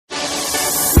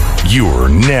You're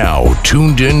now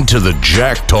tuned in to the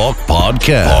Jack Talk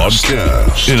podcast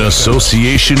in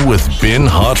association with Bin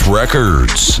Hot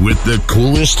Records with the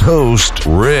coolest host,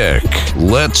 Rick.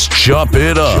 Let's chop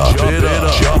it up.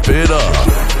 Chop it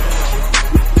up.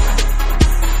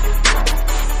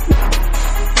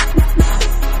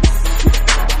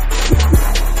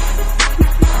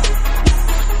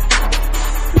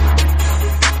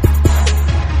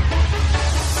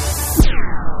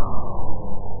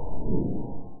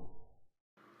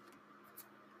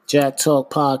 Jack Talk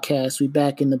Podcast. We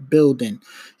back in the building.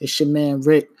 It's your man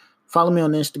Rick. Follow me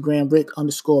on Instagram,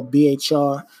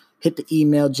 Rick_BHR. Hit the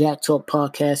email,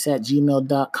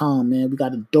 jacktalkpodcast@gmail.com, man. We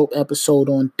got a dope episode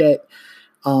on deck.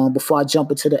 Before I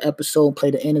jump into the episode, play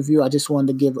the interview, I just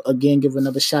wanted to give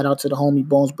another shout out to the homie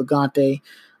Bones Brigante.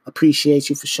 Appreciate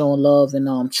you for showing love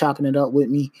and chopping it up with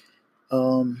me.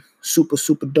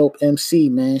 Super dope MC,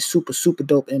 man. Super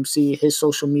dope MC. His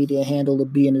social media handle will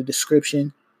be in the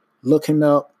description. Look him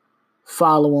up.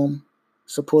 Follow him,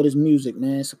 support his music,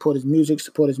 man. Support his music,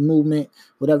 support his movement,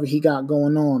 whatever he got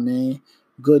going on, man.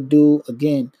 Good dude.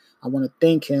 Again, I want to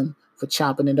thank him for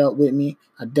chopping it up with me.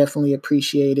 I definitely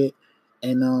appreciate it.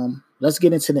 And let's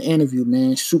get into the interview,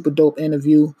 man. Super dope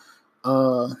interview.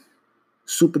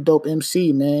 Super dope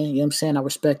MC, man. You know what I'm saying? I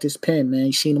respect his pen, man.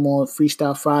 You seen him on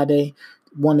Freestyle Friday.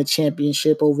 Won the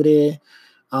championship over there.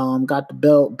 Got the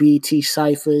belt, BET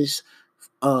Cyphers,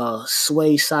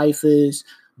 Sway Cyphers,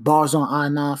 Bars on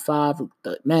I-95.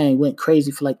 Man, went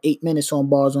crazy for like 8 minutes on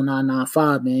Bars on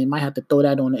I-95, man. Might have to throw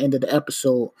that on the end of the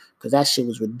episode because that shit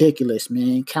was ridiculous,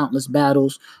 man. Countless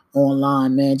battles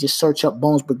online, man. Just search up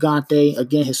Bones Brigante.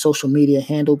 Again, his social media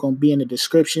handle going to be in the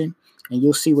description, and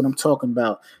you'll see what I'm talking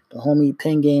about. The homie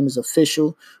pen game is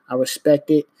official. I respect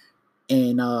it.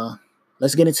 And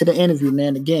let's get into the interview,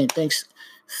 man. Again, thanks,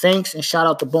 and shout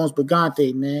out to Bones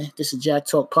Brigante, man. This is Jack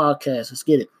Talk Podcast. Let's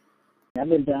get it. I've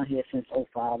been down here since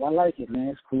 '05. I like it, man.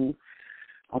 It's cool.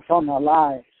 I'm from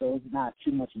LA, so it's not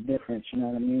too much difference, you know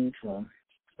what I mean? So,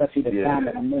 especially the town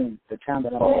that I'm in,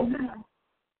 now.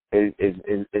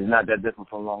 Is not that different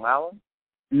from Long Island?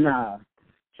 Nah.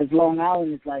 Because Long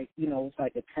Island is like, it's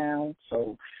like a town,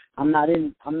 so I'm not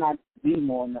Lemoore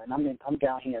or nothing. I'm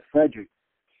down here in Frederick.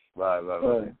 Right.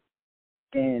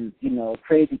 And,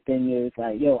 crazy thing is,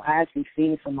 like, I actually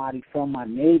seen somebody from my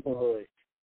neighborhood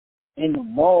in the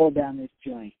mall down this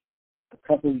joint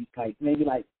maybe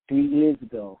 3 years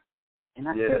ago. And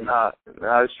I said,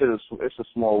 it's a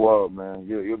small world, man.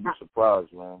 You'll be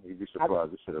surprised, man. You'll be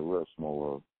surprised. It's a real small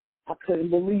world. I couldn't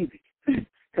believe it.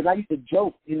 Because I used to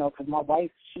joke, because my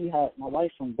wife's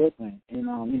from Brooklyn, and,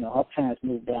 her parents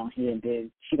moved down here, and then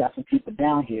she got some people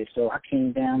down here. So I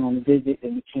came down on a visit,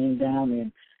 and we came down,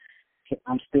 and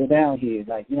I'm still down here, you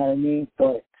know what I mean?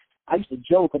 But I used to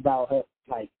joke about her,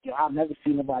 I've never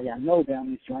seen nobody I know down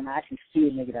this joint. I actually see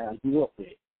a nigga that I grew up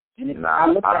with. And I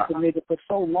looked at the nigga for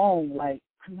so long, I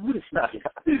knew this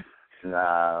nigga.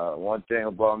 Nah, one thing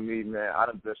about me, man, I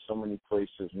done been so many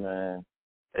places, man.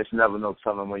 It's never no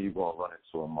telling when you gonna run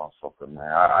into a motherfucker,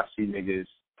 man. I see niggas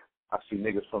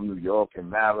from New York and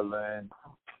Maryland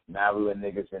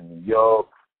niggas in New York.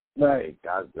 Right.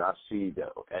 I see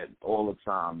that all the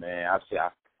time, man.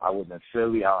 I was in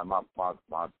Philly.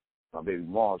 My baby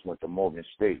moms went to Morgan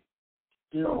State.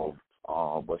 So,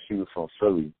 but she was from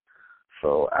Philly.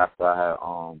 So after I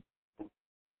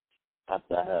had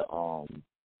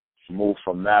moved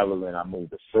from Maryland, I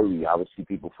moved to Philly. I would see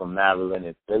people from Maryland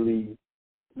and Philly.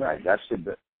 Right. That shit,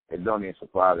 it don't even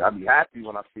surprise me. I'd be happy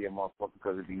when I see a motherfucker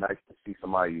because it'd be nice to see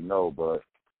somebody you know, but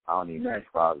I don't even get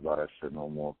surprised by that shit no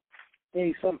more.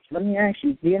 Hey, so let me ask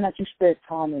you, being that you spent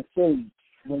time in Philly,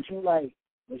 was you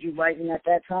writing at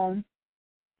that time?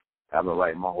 I've been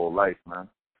writing my whole life, man.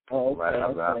 Oh, okay.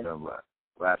 I've been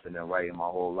rapping and writing my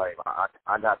whole life.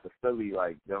 I got to Philly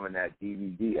during that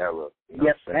DVD era.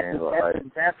 Yes, that's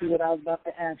exactly what I was about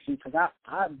to ask you, because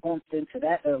I bumped into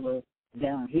that era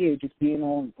down here, just being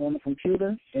on the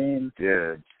computer, and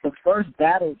the first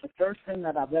thing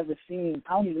that I've ever seen,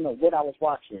 I don't even know what I was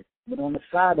watching, but on the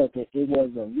side of it, it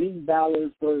was a Reed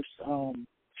Ballard versus some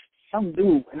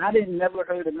dude, and I never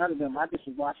heard of none of them. I just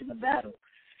was watching the battle.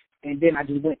 And then I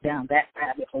just went down that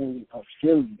rabbit hole of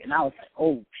Philly, and I was like,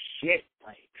 "Oh shit!"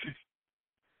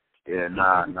 Kid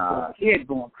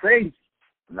going crazy.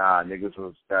 Nah, niggas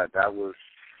was that was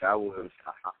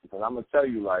because I'm gonna tell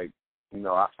you, I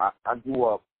grew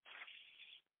up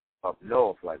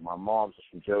north. My mom's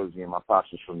from Jersey and my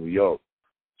pops was from New York.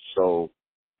 So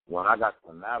when I got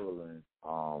to Maryland,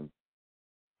 I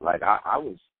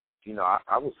was,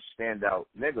 I was a standout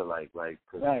nigga,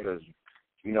 because.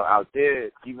 Out there,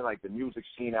 even the music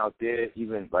scene out there,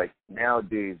 even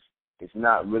nowadays, it's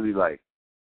not really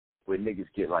where niggas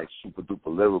get like super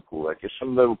duper lyrical. Like there's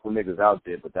some lyrical niggas out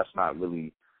there, but that's not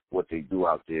really what they do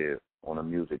out there on a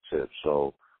music tip.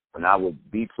 So when I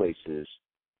would be places,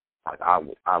 like I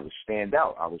would stand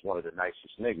out. I was one of the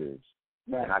nicest niggas,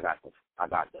 right. And I got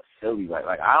the Philly.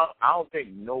 Like I don't think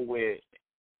nowhere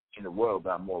in the world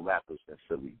got more rappers than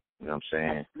Philly. You know what I'm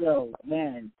saying? Yo,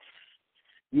 man,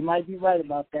 you might be right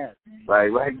about that.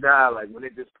 Like right now, like when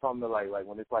it just come to like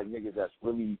when it's like niggas that's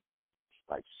really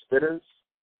like spitters.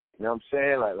 You know what I'm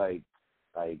saying?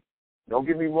 Like don't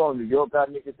get me wrong, New York got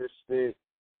niggas that spit.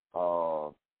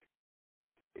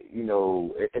 You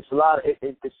know, it's a lot of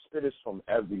it's spitters from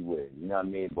everywhere. You know what I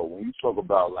mean? But when you talk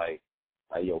about like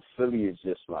yo, Philly is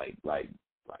just like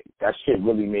that shit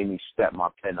really made me step my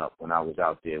pen up when I was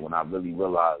out there, when I really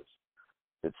realized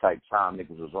the type time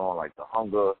niggas was on, like the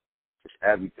hunger, just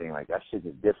everything. Like that shit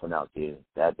is different out there.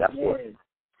 That's what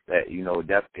that, you know, it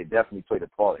definitely played a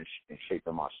part in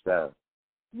shaping my style.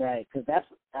 Right, because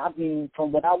I mean,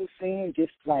 from what I was seeing,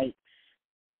 just like,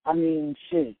 I mean,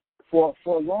 shit, for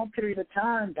a long period of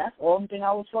time, that's the only thing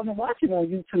I was fucking watching on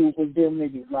YouTube was them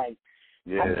niggas. Like,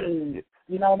 yeah, I mean,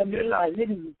 you know what I mean? Like,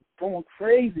 niggas was going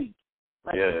crazy.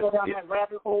 Like, you go down that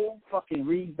rabbit hole, fucking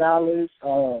Reed Dollars,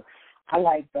 I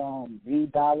like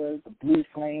Reed Dollars, the Blue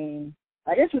Flame.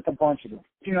 Like, it's just a bunch of them.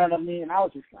 You know what I mean? And I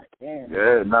was just like, damn.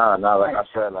 Yeah, nah. Like I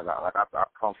said, I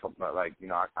come from, like, you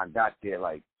know, I got there,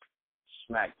 like,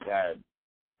 smack dab.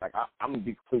 Like, I'm going to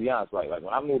be completely honest. Like,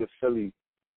 when I moved to Philly,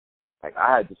 like,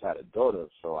 I had just had a daughter,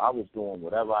 so I was doing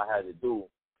whatever I had to do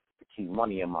to keep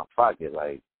money in my pocket.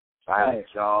 Like, I had a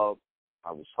job.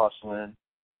 I was hustling.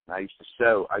 And I used to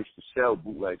sell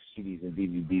bootleg CDs and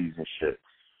DVDs and shit.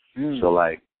 So,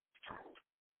 like,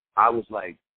 I was,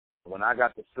 like, when I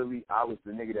got to Philly, I was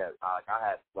the nigga that I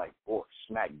had, like, bought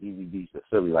Smack DVDs to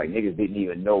Philly. Like, niggas didn't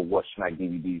even know what Smack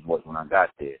DVDs was when I got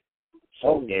there.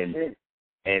 So,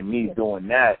 and me doing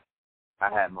that,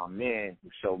 I had my man who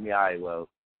showed me, all right, well,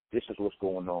 this is what's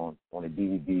going on the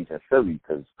DVDs in Philly,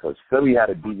 because Philly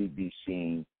had a DVD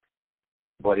scene,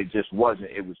 but it just wasn't.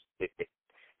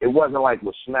 It wasn't like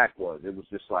what Smack was. It was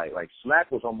just like Smack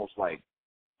was almost like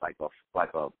a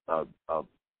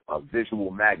visual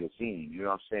magazine. You know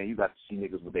what I'm saying? You got to see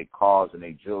niggas with their cars and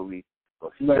their jewelry,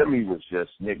 but Philly was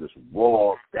just niggas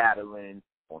raw, battling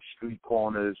on street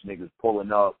corners, niggas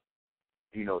pulling up.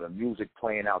 You know, the music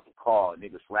playing out the car,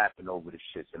 niggas rapping over the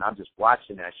shit. And I'm just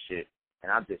watching that shit,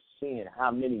 and I'm just seeing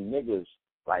how many niggas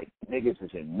is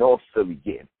in North Philly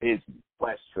getting busy,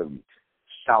 West Philly,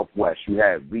 Southwest. You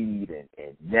had Reed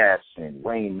and Ness and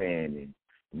Rainman, and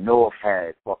North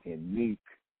had fucking Meek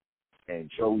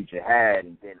and Joey Jihad,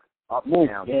 and then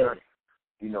uptown,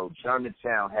 you know,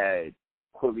 Germantown had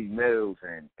Quilly Mills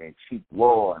and Cheap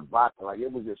Raw and Vodka. Like,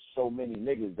 it was just so many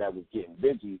niggas that was getting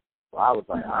busy. So I was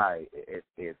like, all right,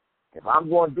 if I'm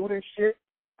going to do this shit,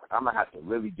 I'm going to have to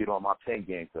really get on my pen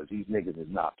game because these niggas is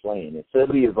not playing. And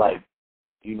Philly is like,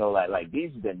 you know, like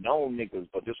these are the known niggas,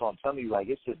 but just what I'm telling you, like,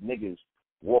 it's just niggas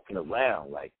walking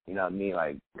around, like, you know what I mean?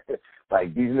 Like,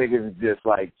 like these niggas is just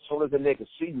like, as soon as a nigga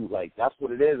see you, like, that's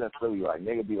what it is in Philly. Like,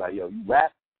 nigga be like, yo, you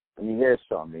rap? Let me hear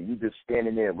something. And you just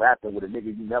standing there rapping with a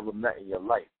nigga you never met in your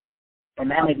life. And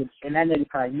that nigga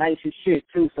probably nice as shit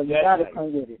too, so you gotta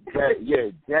come with it.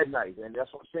 Dead nice. And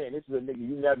that's what I'm saying. This is a nigga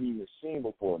you never even seen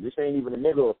before. This ain't even a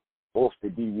nigga off the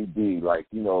DVD. Like,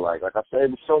 you know, like I said,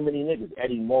 there's so many niggas.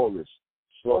 Eddie Morris,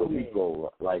 Slaughter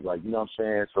Rico, like, you know what I'm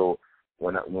saying? So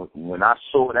when I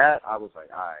saw that, I was like,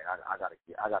 all right, I gotta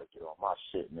get on my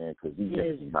shit, man, because these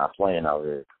niggas is not playing out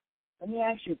here. Let me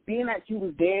ask you, being that you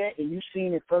was there and you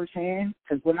seen it firsthand,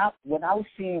 because when I was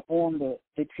seeing on the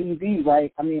TV,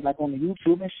 right, I mean, like on the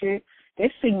YouTube and shit,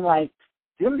 it seemed like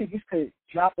them niggas could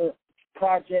drop a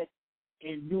project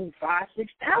and do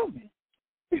 5,000-6,000.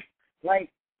 Like,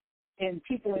 and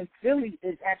people in Philly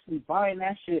is actually buying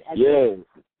that shit.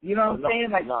 You know what I'm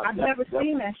saying? Like, I've never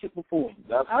seen that shit before.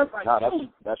 I was like,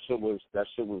 that shit was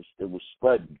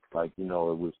spreading. Like, you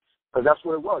know, it was, because that's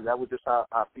what it was. That was just how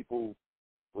people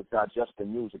would digest the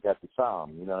music at the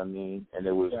time, you know what I mean? And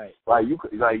it was like you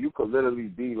could literally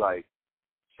be like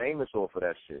famous off of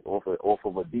that shit, off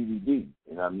of a DVD, you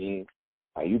know what I mean?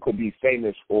 Like, you could be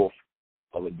famous off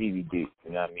of a DVD, you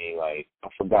know what I mean? Like, I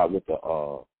forgot what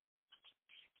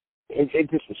it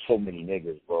just was so many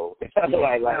niggas, bro. like you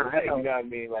know what I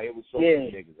mean? Like, it was so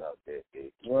many niggas out there.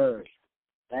 Word.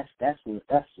 That's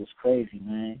just crazy,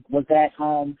 man. Was that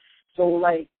so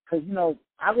like, cause you know,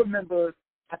 I remember.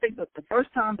 I think the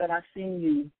first time that I seen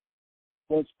you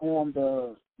was on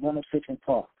the 106 in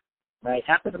Park, right?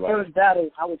 After the first battle,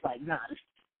 I was like, nah,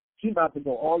 he about to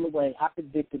go all the way. I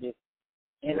predicted it.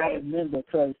 And I remember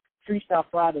because Freestyle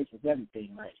Fridays was everything.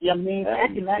 Like, you know what I mean?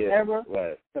 Back in that era,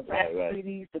 the rap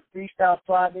cities, the Freestyle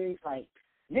Fridays, like,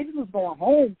 niggas was going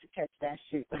home to catch that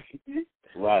shit.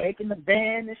 Like, making the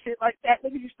band and shit like that.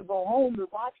 Niggas used to go home to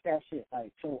watch that shit.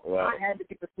 Like, so I had to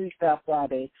get the Freestyle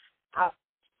Friday. I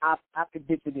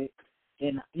predicted it.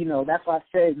 And, you know, that's why I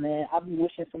said, man, I be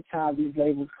wishing sometimes these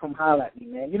labels come holler at me,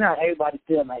 man. You know how everybody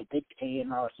feel like they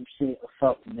A&R or some shit or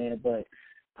something, man. But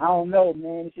I don't know,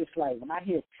 man. It's just like when I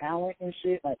hear talent and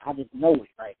shit, like, I just know it.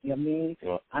 Like, you know what I mean?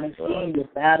 I done seen your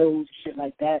battles, shit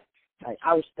like that. Like,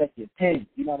 I respect your pen.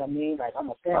 You know what I mean? Like, I'm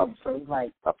a fan. So it's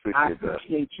like, I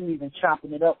appreciate you even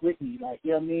chopping it up with me. Like,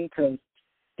 you know what I mean? Because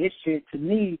this shit, to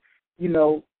me, you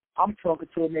know, I'm talking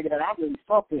to a nigga that I really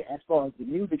fuck with as far as the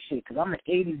music shit, because I'm an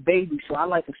 80s baby, so I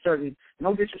like a certain,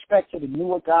 no disrespect to the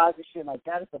newer guys and shit like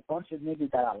that. It's a bunch of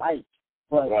niggas that I like.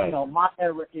 But, you know, my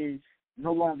era is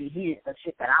no longer here. The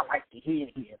shit that I like to hear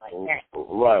here, like that.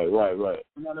 Right.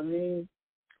 You know what I mean?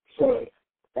 So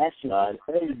that shit is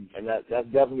crazy. And that's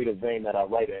definitely the vein that I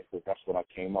write in, because that's what I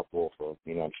came up off of,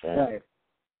 you know what I'm saying?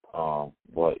 Right.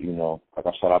 But, you know, like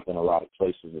I said, I've been a lot of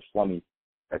places. It's funny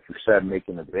that you said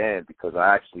making a band, because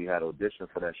I actually had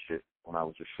auditioned for that shit when I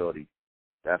was a shorty.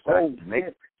 That's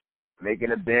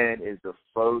making a band is the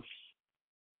first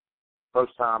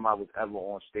time I was ever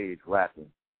on stage rapping.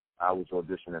 I was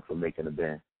auditioning for making a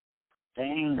band.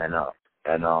 Dang.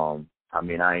 And I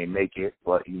mean, I ain't make it,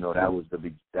 but you know that was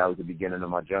the beginning of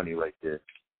my journey right there.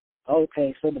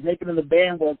 Okay, so the making of the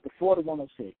band was before the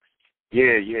 106.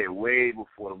 Yeah, way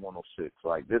before the 106.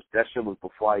 Like that shit was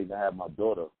before I even had my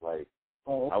daughter. Like.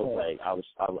 Oh, okay. I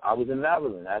was in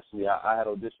Maryland actually. I had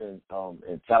auditioned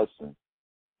in Towson.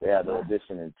 They had an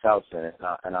audition in Towson,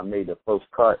 and I made the first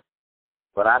cut,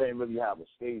 but I didn't really have a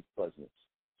stage presence.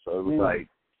 So it was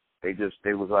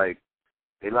like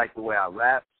they liked the way I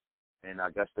rapped, and I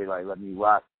guess they like let me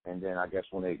rock. And then I guess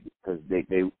when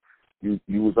you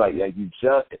was like you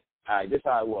just this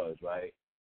how it was, right?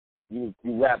 You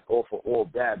rapped off of all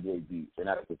bad boy beats, and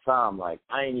at the time like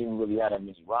I ain't even really had that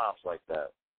many rhymes like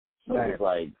that. So it was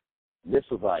like this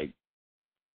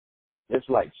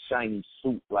like shiny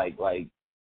suit, like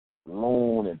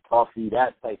Loon and Puffy,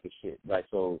 that type of shit. Like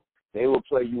so they would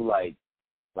play you like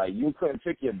you couldn't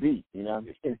pick your beat, you know what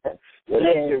I mean? That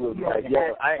shit was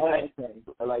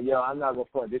I'm not gonna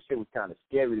front. This shit was kind of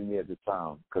scary to me at the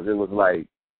time, because it was like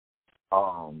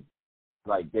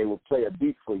they would play a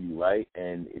beat for you, right?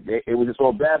 And it was just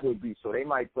all bad boy beats, so they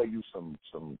might play you some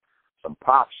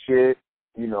pop shit,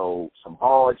 you know, some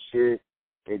hard shit.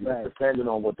 It just depended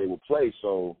on what they would play.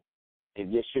 So if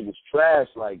your shit was trash,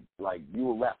 like you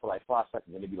would rap for like 5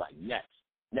 seconds and they'd be like, next.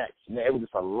 And it was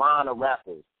just a line of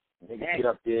rappers. And they could get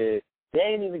up there. They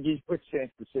ain't even give you a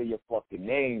chance to say your fucking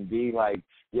name, B. Like,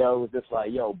 yo, it was just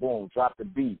like, yo, boom, drop the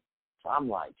beat. So I'm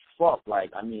like, fuck.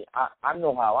 Like, I mean, I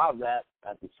know how I rap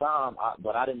at the time,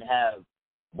 but I didn't have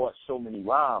but so many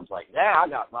rhymes. Like, now I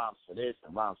got rhymes for this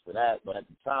and rhymes for that, but at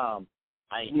the time,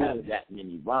 I ain't have that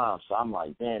many rhymes, so I'm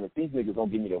like, damn, if these niggas don't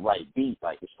give me the right beat,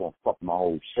 like, it's gonna fuck my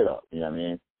whole shit up, you know what I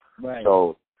mean? Right.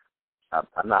 So,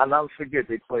 I never forget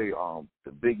they play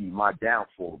the Biggie My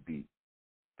Downfall beat,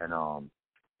 and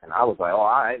I was like, oh,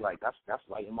 all right, like that's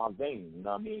right in my vein, you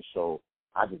know what I mean? So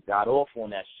I just got off on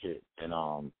that shit, and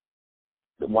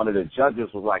one of the judges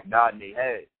was like nodding their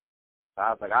head. So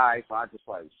I was like, all right, so I just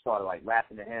like started like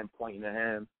rapping to him, pointing to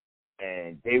him,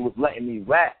 and they was letting me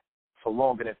rap for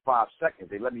longer than 5 seconds.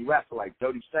 They let me rap for like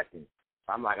 30 seconds.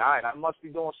 I'm like, all right, I must be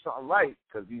doing something right,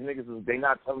 because these niggas, they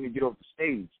not telling me to get off the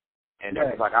stage. And they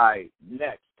was like, all right,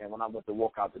 next. And when I went to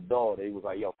walk out the door, they was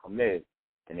like, yo, come in.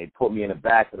 And they put me in the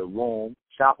back of the room.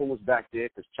 Chopper was back there,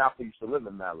 because Chopper used to live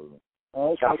in Maryland.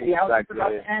 Oh, okay. See, I was about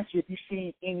to ask you if you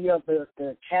seen any of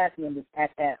the cast members at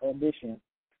that audition.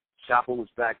 Chopper was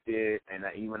back there, and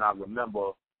even I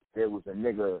remember there was a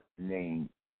nigga named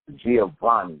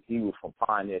Giovanni. He was from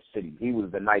Pioneer City. He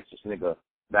was the nicest nigga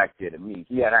back there to me.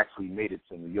 He had actually made it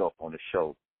to New York on the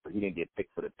show, but he didn't get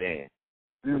picked for the band.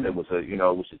 But there was it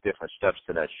was a different steps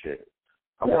to that shit.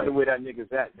 I wonder where that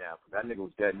nigga's at now, because that nigga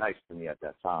was dead nice to me at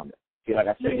that time. See, like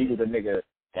I said, he was a nigga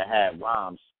that had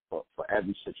rhymes for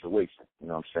every situation. You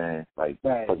know what I'm saying? Like,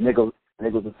 but niggas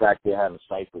was back there having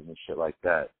ciphers and shit like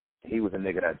that. He was a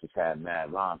nigga that just had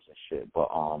mad rhymes and shit. But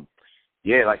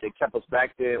yeah, like they kept us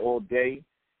back there all day.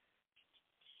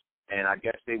 And I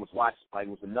guess they was watching, like,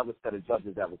 it was another set of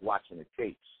judges that was watching the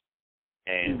tapes.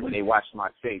 And when they watched my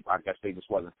tape, I guess they just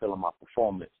wasn't feeling my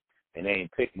performance. And they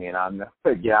ain't picked me. And I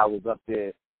was up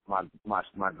there. My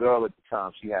girl at the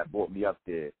time, she had brought me up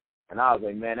there. And I was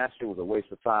like, man, that shit was a waste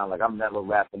of time. Like, I'm never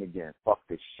rapping again. Fuck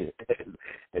this shit.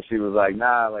 she was like,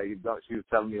 nah, like, she was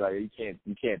telling me, like, you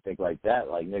can't think like that.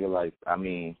 Like, nigga, like, I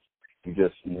mean, You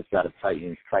just gotta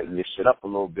tighten your shit up a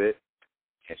little bit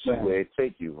and see where it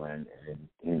take you, and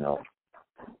you know.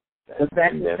 Was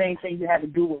that the same thing you had to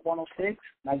do with 106?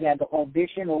 Like you had to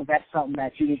audition, or was that something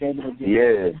that you was able to do?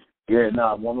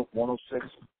 Yeah, 106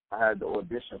 I had to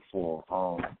audition for.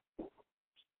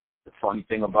 The funny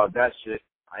thing about that shit,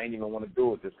 I ain't even want to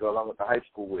do it. This girl I went to high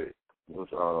school with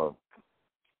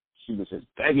she was just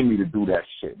begging me to do that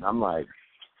shit. And I'm like,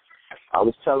 I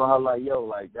was telling her, like, yo,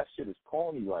 like, that shit is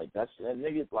corny. Like, that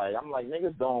niggas, like, I'm like,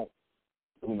 niggas don't,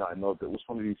 you know, I know that. Which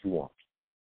one of these you want?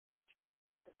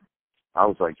 I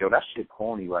was like, yo, that shit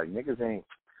corny. Like, niggas ain't,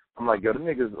 I'm like, yo, the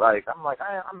niggas, like, I'm like,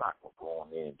 I'm not going to go on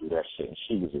there and do that shit. And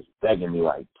she was just begging me,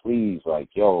 like, please, like,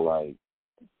 yo, like,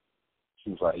 she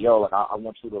was like, yo, like, I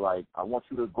want you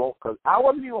to go, because I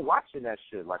wasn't even watching that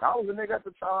shit. Like, I was a nigga at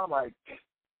the time, like,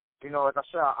 you know, like I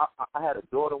said, I had a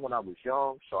daughter when I was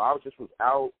young, so I was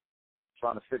out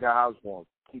trying to figure out how I was going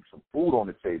to keep some food on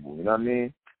the table, you know what I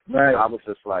mean? Right. And I was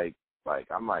just like,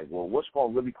 I'm like, well, what's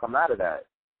going to really come out of that?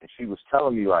 And she was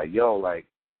telling me, like, yo, like,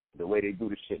 the way they do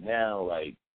the shit now,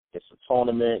 like, it's a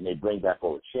tournament, and they bring back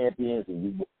all the champions, and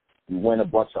you win a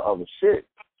bunch of other shit.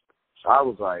 So I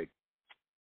was like,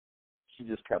 she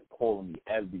just kept calling me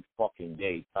every fucking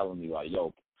day, telling me, like,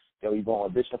 yo, you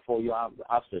going to audition for you? I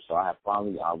said, so I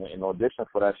went and auditioned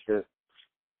for that shit.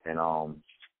 And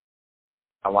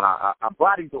when I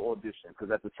bodied the audition, because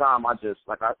at the time by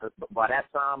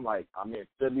that time, like, I'm in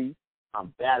Philly,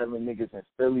 I'm battling niggas in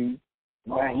Philly.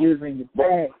 Right, using the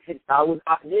bag. It was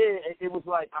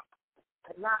like,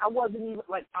 I wasn't even,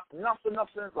 like, nothing,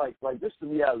 like, this is the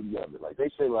reality of it. Like, they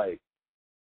say, like,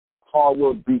 hard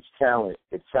work beats talent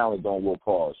if talent don't work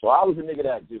hard. So I was a nigga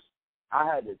that I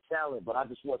had the talent, but I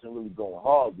just wasn't really going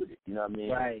hard with it, you know what I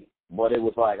mean? Right. But it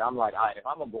was like, I'm like, if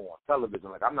I'm going to go on television,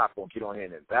 like, I'm not going to get on here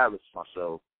and embarrass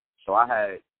myself. So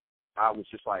I was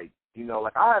just like, you know,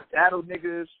 like, I had battle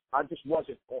niggas. I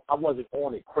wasn't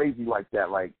on it crazy like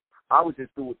that. Like, I would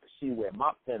just do it to see where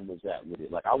my pen was at with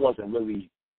it. Like, I wasn't really,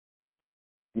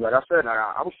 like I said,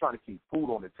 I was trying to keep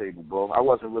food on the table, bro. I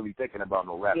wasn't really thinking about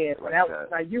no rap like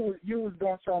that. Like, you was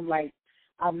doing something like,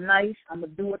 I'm nice, I'm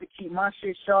going to do it to keep my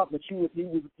shit sharp, but you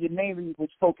mainly was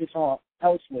focused on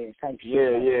elsewhere type shit.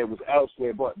 Yeah, it was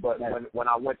elsewhere, but when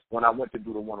I went to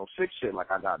do the 106 shit,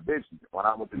 like, I got busy. When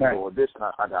I went to do the audition,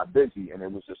 I got busy, and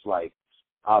it was just like,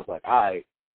 I was like, all right,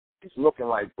 it's looking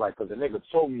like, because the nigga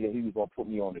told me that he was going to put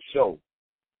me on the show.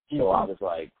 So I was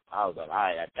like, all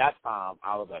right, at that time,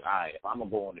 I was like, all right, if I'm going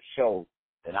to go on the show,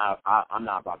 then I'm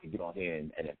not about to get on here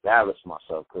and embarrass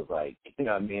myself, because, like, you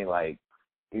know what I mean, like,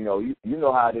 you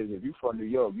know how it is. If you from New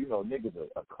York, you know niggas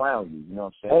are clown you. You know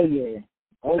what I'm saying?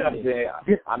 Oh yeah.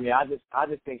 I mean, I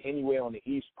just think anywhere on the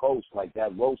East Coast, like,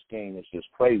 that roast game is just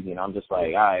crazy, and I'm just like,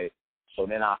 all right. So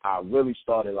then I really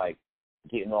started, like,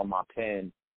 getting on my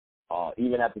pen.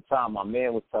 Even at the time, my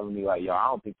man was telling me, like, yo, I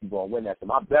don't think you're gonna win that. So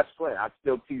my best friend, I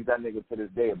still tease that nigga to this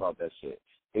day about that shit.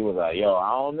 He was like, yo,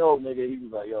 I don't know, nigga. He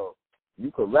was like, yo,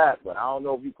 you could rap, but I don't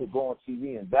know if you could go on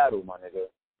TV and battle, my nigga.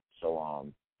 So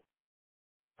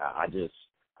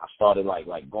I started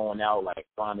like going out, like,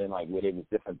 finding, like, where there was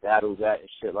different battles at and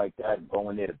shit like that,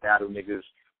 going there to battle niggas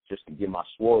just to get my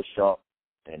sword sharp.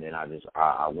 And then I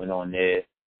went on there,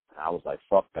 and I was like,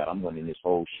 fuck that, I'm winning this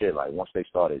whole shit. Like, once they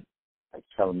started, like,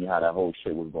 telling me how that whole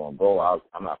shit was going to go,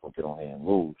 I'm not going to get on here and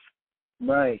lose.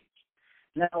 Right.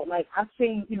 Now, like, I've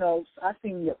seen your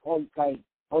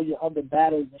all your other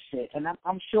battles and shit, and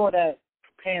I'm sure that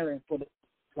preparing for the,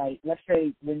 like, let's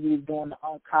say when you was doing the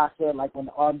Casa, like on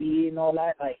the RBE and all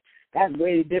that, like, that's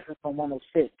really different from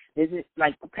 106. Is it,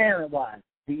 like, preparing-wise?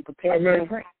 Do you prepare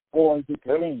different, or is it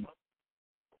the same?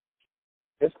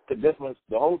 It's the difference.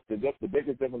 The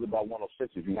biggest difference about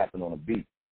 106 is you happen on a beat.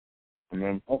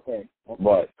 Okay.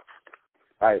 But,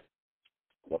 like,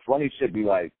 the funny shit be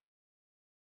like,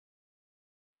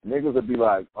 niggas would be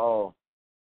like, oh,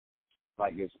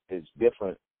 like, it's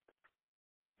different.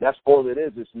 That's all it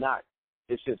is. It's not.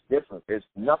 It's just different.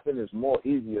 Nothing is more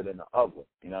easier than the other.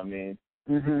 You know what I mean?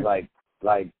 Mm-hmm. Like,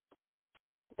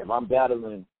 if I'm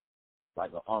battling,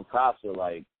 like, on Casa,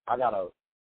 like, I gotta,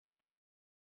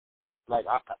 like,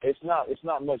 it's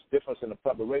not much difference in the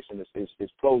preparation.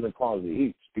 It's pros and cons of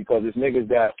each, because it's niggas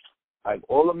that, like,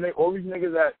 all these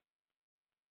niggas that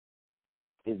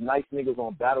is nice niggas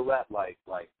on battle rap, like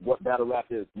what battle rap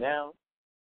is now,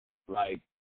 like,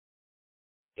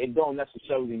 it don't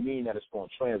necessarily mean that it's going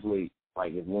to translate,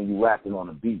 like, when you rapping on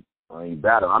a beat or you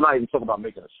battle. I'm not even talking about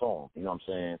making a song, you know what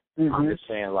I'm saying? Mm-hmm. I'm just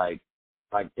saying, like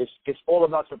it's all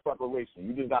about your preparation.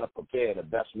 You just got to prepare the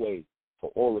best way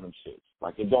for all of them shits.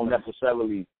 Like, it don't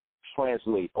necessarily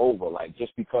translate over. Like,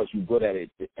 just because you're good at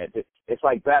it, it's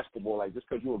like basketball. Like, just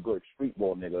because you're a good street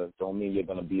ball nigga don't mean you're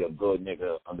gonna be a good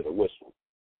nigga under the whistle.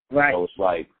 Right. So it's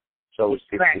like,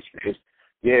 it's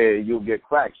yeah, you'll get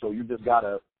cracked. So you just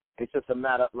gotta. It's just a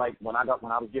matter. Like when I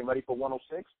was getting ready for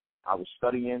 106, I was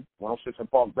studying 106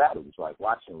 and Park battles, like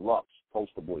watching Lux,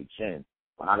 Poster Boy, Chin.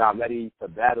 When I got ready to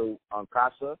battle on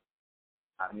Casa,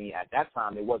 I mean, at that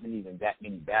time, there wasn't even that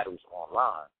many battles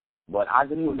online. But I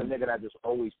just was a nigga that just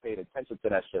always paid attention to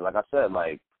that shit. Like I said,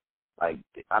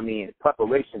 I mean,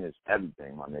 preparation is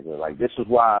everything, my nigga. Like, this is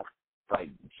why, like,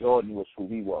 Jordan was who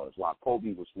he was, why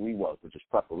Kobe was who he was, which is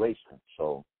preparation.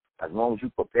 So as long as you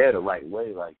prepare the right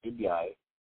way, like, you'll be all right.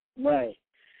 Right.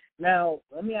 Now,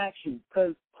 let me ask you,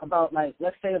 because about, like,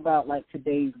 let's say about, like,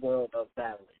 today's world of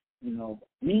battling, you know,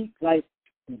 me, like,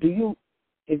 do you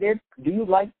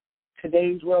like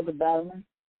today's world of battling,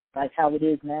 like how it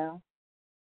is now?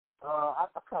 I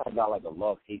kind of got like a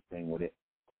love-hate thing with it.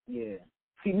 Yeah.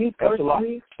 See, me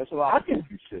personally, that's a lot of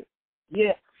goofy shit.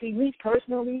 Yeah. See, me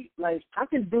personally, like, I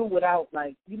can do without,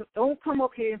 like, you know, don't come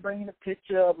up here and bring in a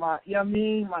picture of my, you know what I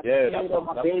mean, my kid or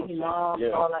my baby mom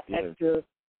and all that extra.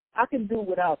 I can do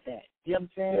without that. You know what I'm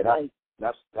saying?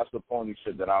 Yeah, that's the phony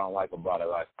shit that I don't like about it.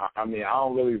 Like, I mean, I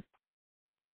don't really.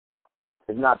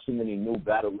 There's not too many new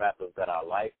battle rappers that I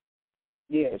like.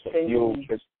 Yeah, it's a few.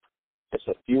 It's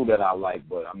a few that I like,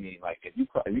 but I mean, like, if you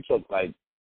took, like,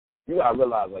 you gotta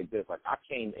realize like this. Like, I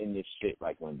came in this shit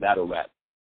like when battle rap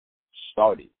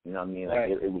started. You know what I mean? Like,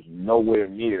 right. it was nowhere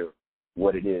near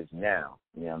what it is now.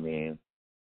 You know what I mean?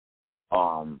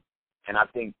 And I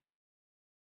think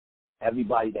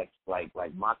everybody that's like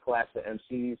my class of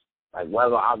MCs, like,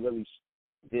 whether I really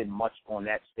did much on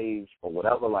that stage or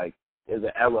whatever, like, there's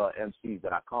an era of MCs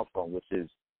that I come from, which is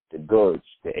the Goods,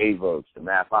 the Averbs, the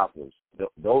Math Operas.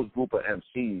 Those group of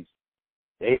MCs,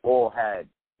 they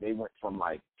went from,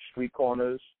 like, street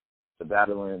corners to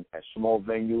battling at small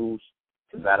venues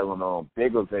to battling on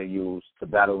bigger venues to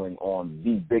battling on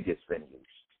the biggest venues.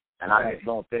 And I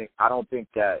don't think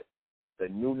that the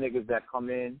new niggas that come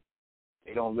in,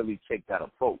 they don't really take that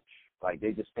approach. Like,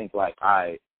 they just think like,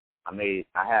 I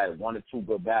had one or two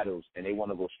good battles and they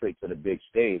want to go straight to the big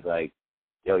stage. Like,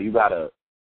 yo, you gotta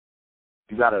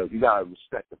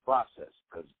respect the process,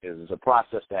 because it's a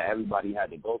process that everybody had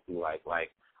to go through. Like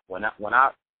when I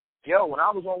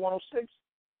was on 106,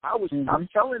 I'm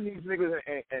telling these niggas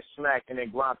and Smack and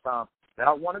then Grind Time that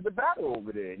I wanted to battle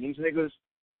over there, and these niggas,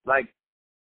 like,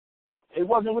 they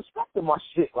wasn't respecting my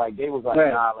shit. Like, they was like,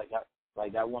 nah,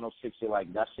 like that 106 shit,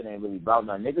 like, that shit ain't really about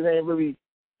nothing. Niggas ain't really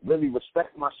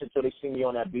respect my shit till they see me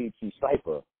on that BET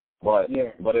Cypher. But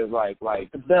it's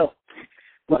like the belt.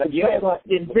 But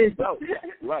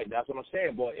right, that's what I'm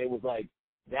saying. But it was like,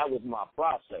 that was my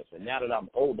process. And now that I'm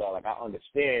older, like, I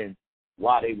understand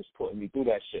why they was putting me through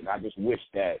that shit. And I just wish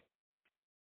that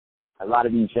a lot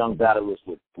of these young battlers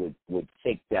would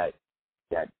take that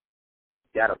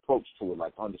approach to it.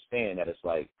 Like, understand that it's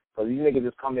like, because these niggas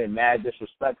just come in mad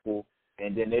disrespectful,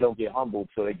 and then they don't get humbled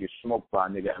till they get smoked by a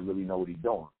nigga that really know what he's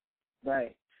doing.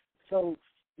 Right. So,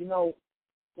 you know,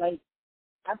 like,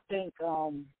 I think,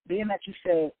 being that you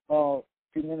said a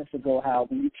few minutes ago how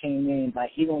when you came in, like,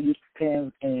 you don't use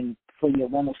prepare and for your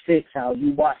 106, how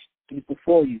you watched it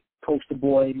before you, Poster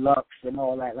Boy, Lux, and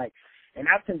all that, like, and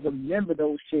I can remember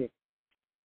those shit.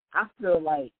 I feel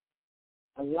like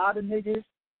a lot of niggas,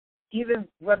 even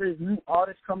whether it's new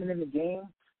artists coming in the game,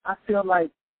 I feel like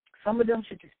some of them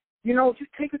should just, you know,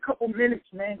 just take a couple minutes,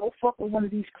 man, go fuck with one of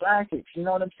these classics, you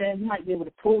know what I'm saying? You might be able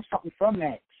to pull something from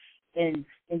that. And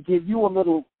give you a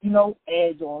little, you know,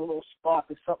 edge or a little spark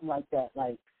or something like that.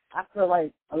 Like, I feel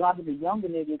like a lot of the younger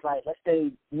niggas, like, let's say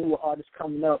newer artists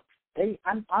coming up, I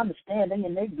understand they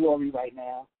in their glory right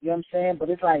now. You know what I'm saying? But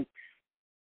it's like,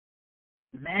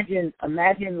 imagine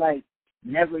like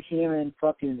never hearing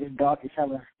fucking "It's Dark as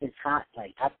Hell, It's Hot."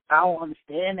 Like, I don't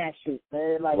understand that shit,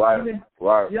 man. Like, right. You know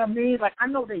what I mean? Like, I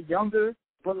know they're younger,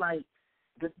 but like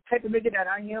the type of nigga that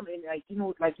I am, and like, you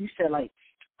know, like you said, like,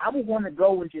 I would want to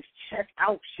go and just check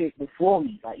out shit before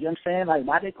me. Like, you know what I'm saying? Like,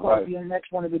 why they call DMX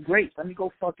one of the greats? Let me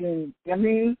go fucking, you know what I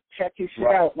mean? Check his shit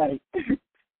out. Like, you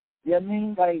know what I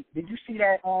mean? Like, did you see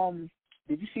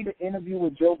the interview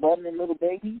with Joe Budden and Little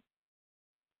Baby?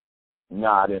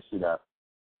 Nah, I didn't see that.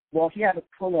 Well, he had a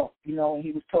pull up, you know, and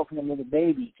he was talking to Little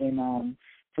Baby, and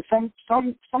for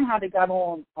somehow they got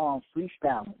on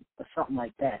freestyling or something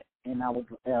like that. And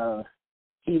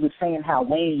he was saying how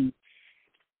Wayne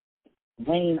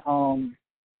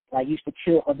like used to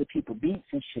kill other people's beats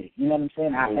and shit. You know what I'm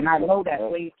saying? I know that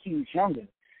Wayne Q's younger.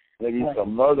 They used to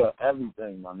murder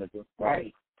everything, my nigga.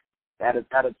 Right. At a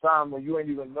time when you ain't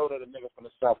even know that a nigga from the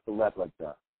South could rap like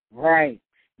that. Right.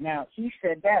 Now, he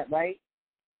said that, right?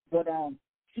 But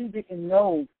he didn't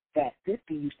know that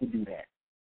 50 used to do that.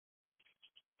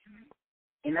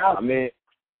 And I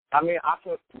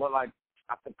could, but like,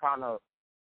 I could kind of,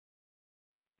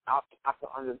 I could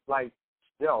understand, like,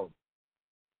 yo,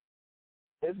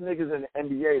 there's niggas in the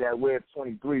NBA that wear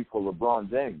 23 for LeBron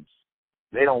James.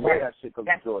 They don't wear that shit because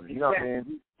of Jordan. You know what I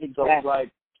mean? Exactly. So it's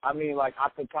like, I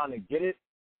can kind of get it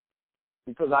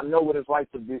because I know what it's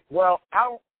like to be. Well,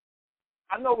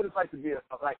 I know what it's like to be.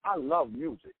 Like, I love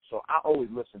music, so I always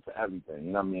listen to everything.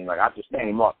 You know what I mean? Like, I just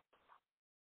came up.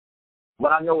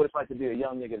 But I know what it's like to be a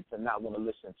young nigga to not want to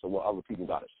listen to what other people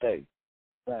got to say.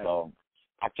 Right. So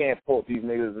I can't fault these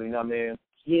niggas, you know what I mean?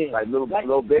 Yeah. Like little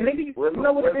baby. Maybe, you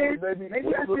know what it is? Maybe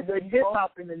that's just the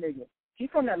hip-hop in the nigga. He's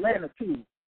from Atlanta, too.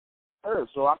 Yeah,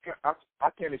 so I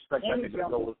can't expect that nigga to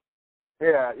go.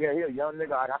 Yeah, he a young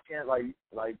nigga. I can't, like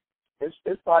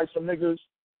it's probably some niggas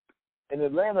in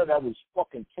Atlanta that was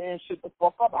fucking tearing shit the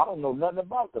fuck up. I don't know nothing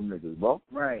about them niggas, bro.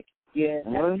 Right. Yeah,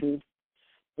 that's true.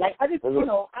 Like, I just,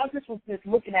 I just was just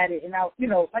looking at it, and I,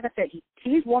 like I said,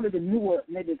 he's one of the newer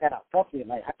niggas that I fuck with.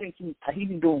 Like, I think he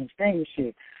been doing his thing and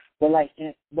shit. But, like,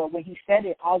 but when he said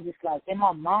it, I was just like, in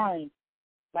my mind,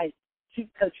 like,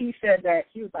 because he said that,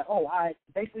 he was like, oh, I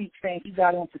basically saying he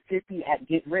got on to 50 at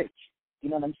Get Rich. You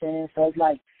know what I'm saying? So it's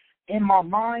like, in my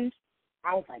mind,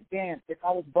 I was like, damn, if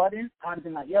I was budding, I'd have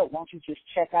been like, yo, why don't you just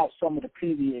check out some of the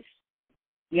previous,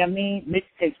 you know what I mean,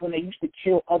 mixtapes when they used to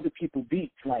kill other people's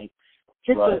beats, like,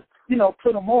 just to,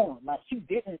 put them on. Like, he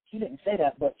didn't say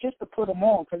that, but just to put them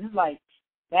on, because it's like,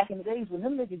 back in the days when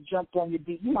them niggas jumped on your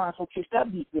beat, you might as well kiss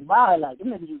that beat goodbye. Like, them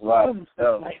niggas was doing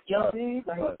stuff. Like, you know what I mean?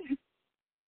 Like,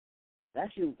 that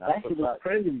shit was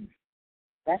crazy.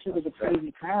 That shit was a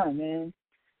crazy time, man.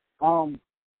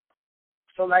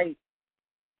 So, like,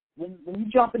 when you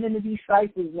jumping into these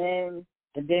ciphers, man,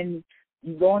 and then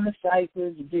you go in the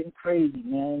ciphers, you're getting crazy,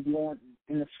 man. You going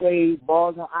in the suede,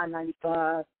 bars on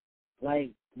I-95.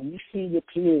 Like, when you see your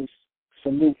peers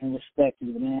salute and respect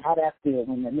you, man, how that feel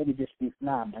when the nigga just speaks,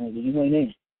 nah, man, you ain't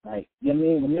in. Like, you know what I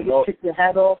mean? When niggas took your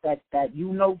hat off, that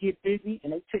get busy,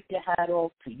 and they took your hat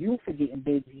off to you for getting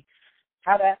busy,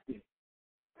 how that feel?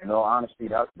 Honestly,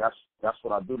 that's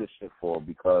what I do this shit for,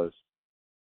 because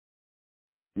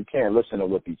you can't listen to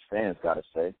what these fans got to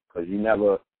say, because you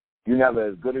never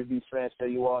as good as these fans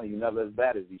say you are, and you never as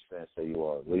bad as these fans say you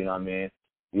are. Well, you know what I mean?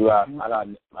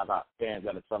 I got fans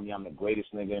that'll tell me I'm the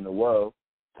greatest nigga in the world,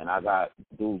 and I got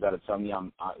dudes that'll tell me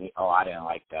I didn't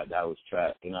like that. That was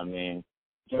trash. You know what I mean?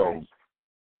 So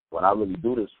what I really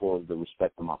do this for is the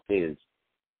respect of my peers,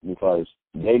 because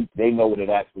they know what it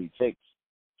actually takes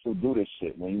to do this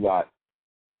shit. When you got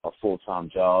a full-time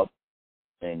job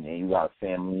and you got a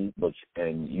family,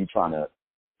 and you trying to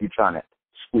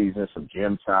squeeze in some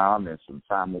gym time and some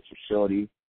time with your shorty,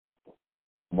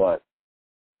 but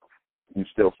you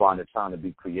still find the time to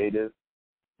be creative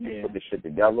and put this shit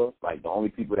together. Like, the only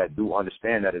people that do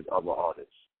understand that is other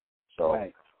artists. So,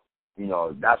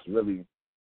 that's really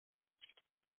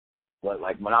what,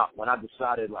 like, when I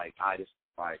decided, like, I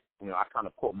kind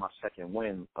of caught my second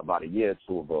win about a year or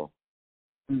two ago.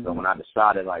 Mm-hmm. So when I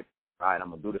decided, like, all right, I'm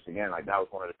going to do this again, like, that was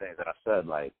one of the things that I said,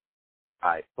 like,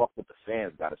 fuck what the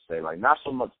fans got to say. Like, not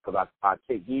so much because I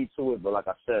take heed to it, but like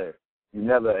I said, you're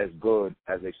never as good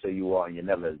as they say you are, and you're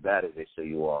never as bad as they say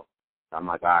you are. I'm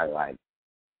like, all right, like,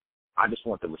 I just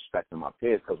want the respect of my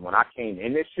peers, because when I came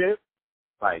in this shit,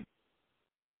 like,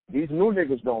 these new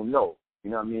niggas don't know,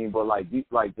 you know what I mean? But like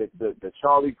the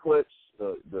Charlie Clips,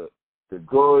 the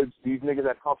Goods, these niggas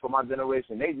that come from my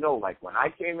generation, they know. Like, when I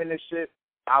came in this shit,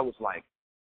 I was like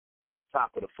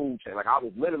top of the food chain. Like, I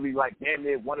was literally like damn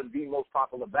near one of the most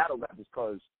popular battle rappers,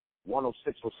 because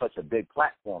 106 was such a big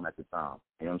platform at the time.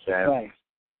 You know what I'm saying? Right.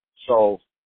 So,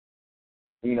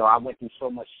 I went through so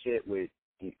much shit with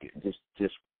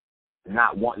just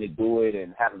not wanting to do it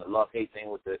and having a love-hate thing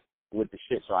with the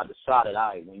shit. So I decided, all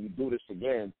right, when you do this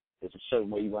again, there's a certain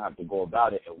way you're going to have to go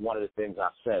about it. And one of the things I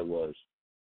said was,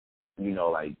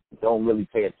 like, don't really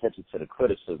pay attention to the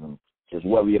criticism. Just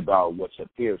worry about what your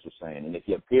peers are saying. And if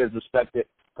your peers respect it,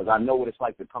 because I know what it's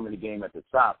like to come in the game at the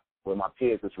top where my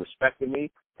peers was respecting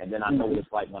me, and then I know what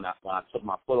it's like when I took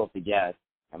my foot off the gas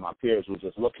and my peers was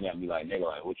just looking at me like, nigga,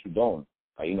 like, what you doing?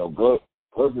 Like,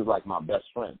 Goods is like my best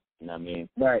friend. You know what I mean?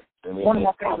 Right. One of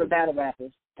my favorite battle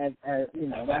rappers. As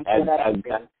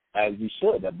you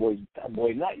should. That boy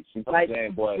nice. You know what I'm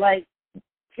saying, boy? Like,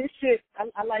 his shit,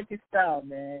 I like his style,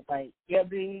 man. Like,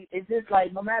 it's just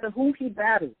like, no matter who he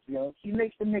battles, he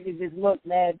makes the niggas just look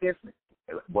mad different.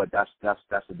 But that's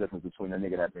the difference between a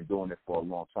nigga that's been doing it for a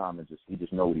long time and he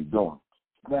just know what he's doing.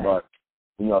 Right. But,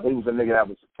 he was a nigga that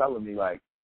was telling me, like,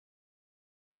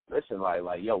 listen, like,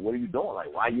 yo, what are you doing?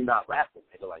 Like, why are you not rapping?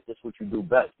 Nigga, like, this is what you do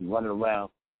best. You running around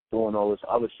doing all this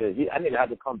other shit. I nigga had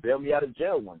to come bail me out of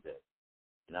jail one day.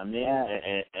 You know what I mean?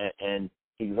 Yeah. And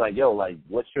he was like, yo, like,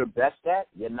 what's your best at?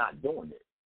 You're not doing it.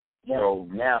 Yeah. So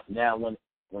now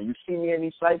when you see me in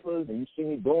these ciphers and you see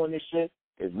me doing this shit,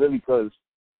 it's really because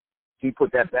he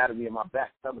put that battery in my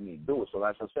back telling me to do it. So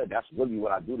like I said, that's really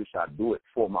what I do this shit. I do it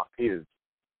for my peers.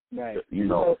 Right. You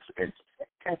know,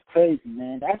 that's crazy,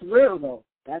 man. That's real, though.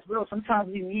 That's real. Sometimes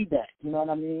you need that. You know what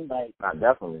I mean? Like,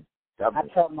 definitely. I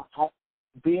tell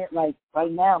being like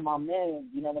right now, my man,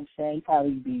 you know what I'm saying? He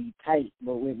probably be tight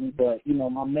with me, but you know,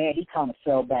 my man, he kind of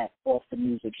fell back off the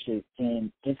music shit,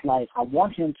 and it's like I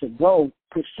want him to go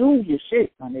pursue your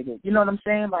shit, my nigga. You know what I'm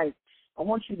saying? Like, I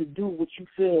want you to do what you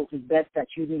feel is best that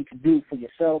you need to do for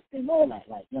yourself and all that.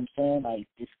 Like, you know what I'm saying? Like,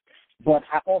 just, but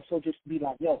I also just be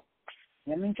like, yo,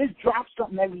 I mean, just drop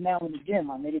something every now and again,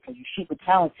 my nigga, because you're super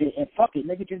talented, and fuck it,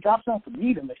 nigga, just drop something for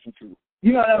me to listen to.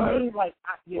 You know what I mean? Like,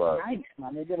 you're nice, my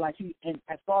nigga. Like, and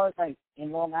as far as, like,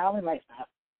 in Long Island, like,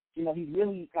 you know, he's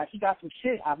really, like, he got some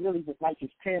shit. I really would like his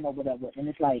pen or whatever, and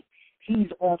it's like, he's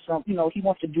on some, you know, he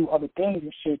wants to do other things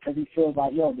and shit because he feels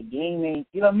like, yo, the game ain't,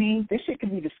 you know what I mean? This shit can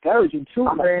be discouraging, too.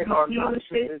 I mean,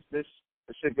 this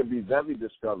shit can be very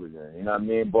discouraging, you know what I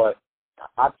mean? But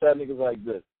I tell niggas like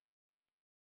this.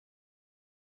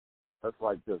 That's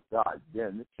like this. God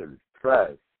damn, this shit is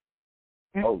trash.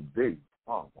 Oh, big.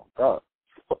 Oh, my God.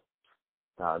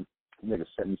 Nah, nigga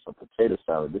sent me some potato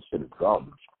salad. This shit is garbage.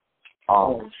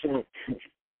 Shit.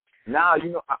 Now,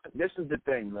 you know, this is the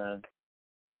thing, man.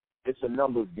 It's a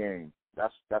numbers game.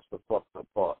 That's the fucked up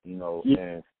part, you know.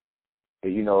 Yeah.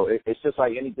 And, you know, it's just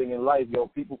like anything in life, yo.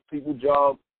 People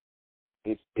job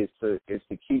is to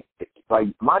keep, like,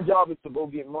 my job is to go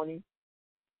get money,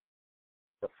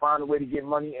 to find a way to get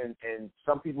money, and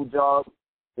some people's job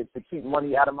is to keep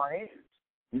money out of my hands.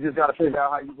 You just got to figure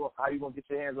out how you gonna get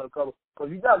your hands on the cover,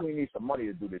 because you definitely need some money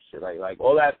to do this shit. Like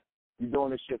all that, you doing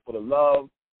this shit for the love,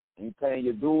 and you paying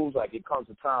your dues. Like, it comes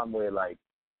a time where, like,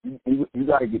 you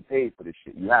got to get paid for this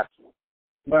shit. You have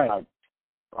to. Right.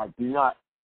 Like you're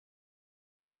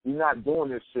not doing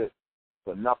this shit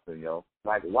for nothing, yo.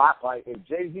 Like, why? Like, if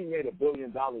Jay-Z made $1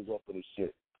 billion off of this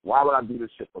shit, why would I do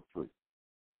this shit for free?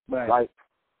 Right.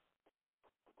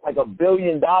 Like $1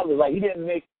 billion. Like, he didn't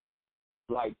make,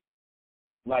 like,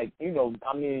 you know,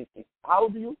 I mean, how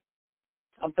old are you?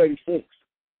 I'm 36.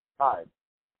 All right.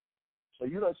 So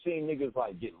you done seen niggas,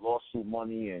 like, get lawsuit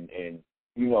money and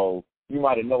you know, you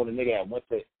might have known a nigga that went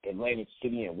to Atlantic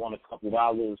City and won a couple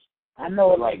dollars. I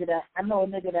know a nigga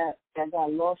that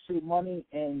got lawsuit money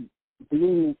and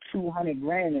blew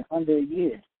 $200,000 in under a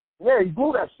year. Yeah, he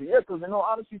blew that shit. Yeah, because in all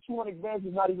honesty, $200,000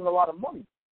 is not even a lot of money.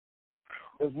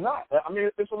 It's not. I mean,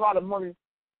 it's a lot of money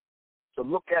to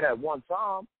look at one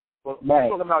time. But right.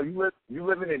 You're talking about you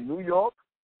living in New York.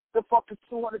 The fuck is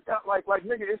 $200,000? Like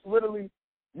nigga, it's literally,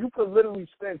 you could literally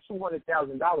spend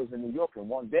 $200,000 in New York in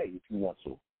one day if you want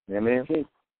to. You know what I mean?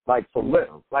 Like, for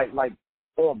real. Like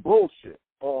on bullshit,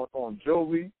 on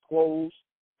jewelry, clothes,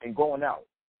 and going out.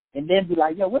 And then be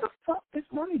like, yo, what the fuck this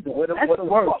money doing? What the fuck?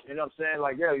 You know what I'm saying?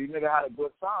 Like, yeah, you nigga had a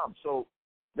good time. So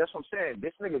that's what I'm saying.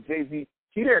 This nigga Jay-Z,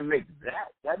 he didn't make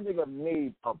that. That nigga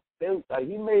made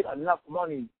he made enough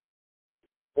money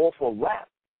off of rap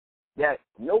that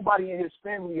nobody in his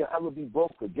family will ever be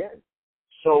broke again.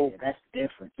 So yeah, that's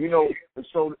different. You know,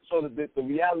 so the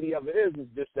reality of it is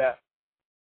just that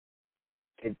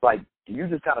it's like you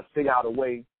just gotta figure out a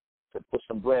way to put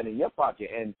some bread in your pocket,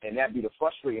 and that be the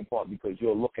frustrating part, because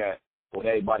you'll look at what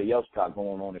everybody else got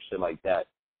going on and shit like that.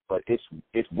 But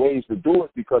it's ways to do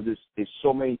it, because it's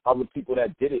so many other people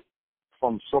that did it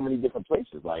from so many different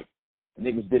places. Like,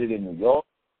 niggas did it in New York,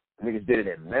 niggas did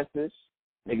it in Memphis,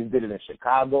 niggas did it in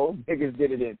Chicago, niggas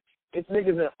did it in, it's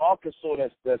niggas in Arkansas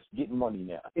that's getting money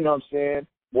now. You know what I'm saying?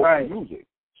 More right. music.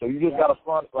 So you just gotta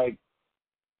find, like,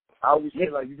 I always say,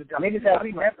 like, you just gotta, niggas that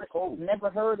we never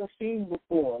heard or seen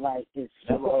before. Like, it's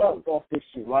super up off this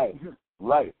shit. Right.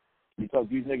 Right. Because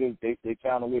these niggas, they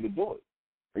found a way to do it.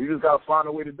 And you just gotta find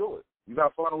a way to do it. You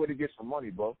gotta find a way to get some money,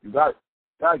 bro. You gotta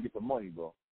get the money,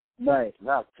 bro. Right.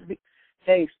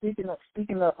 Hey, speaking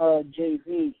of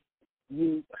Jay-Z,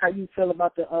 how you feel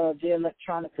about the Jay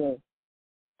Electronica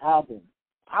album?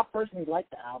 I personally like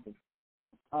the album.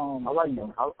 I like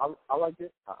it. I like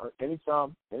it.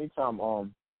 Anytime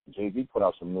Jay-Z put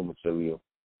out some new material,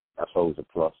 that's always a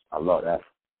plus. I love that.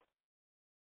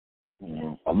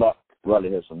 Yeah. I'd rather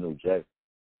hear some new Jay.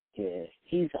 Yeah,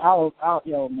 he's out,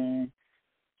 yo, man.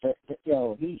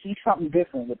 Yo, he's something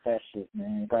different with that shit,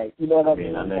 man. Like, you know what I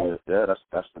mean? I mean, yeah,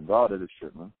 that's the god of this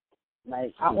shit, man.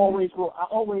 Like, I always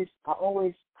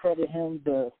credit him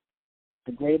the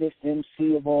the greatest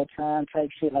MC of all time type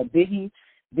shit. Like Biggie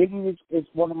is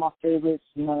one of my favorites,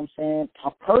 you know what I'm saying?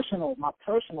 My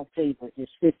personal favorite is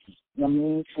 50, you know what I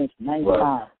mean, since 99.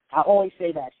 Right. I always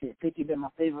say that shit. 50 been my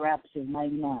favorite rapper since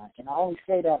 99. And I always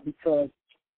say that because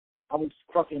I was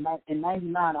fucking, in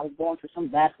 99, I was going to some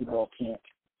basketball camp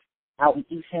out in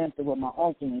East Hampton with my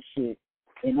uncle and shit.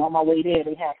 And on my way there,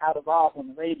 they had How to Rob on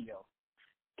the radio.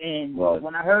 And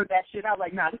when I heard that shit, I was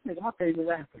like, nah, this nigga my favorite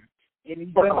rapper. And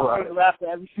he's been my favorite rapper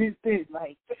ever since then.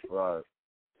 Like, right.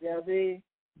 You know what I mean?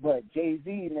 But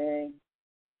Jay-Z, man,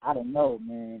 I don't know,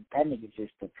 man. That nigga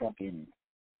just the fucking,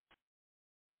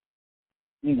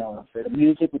 you know, the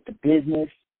music with the business,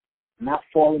 not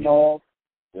falling off.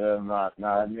 Yeah,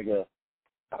 that nigga,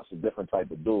 that's a different type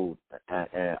of dude.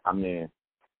 And I mean,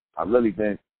 I really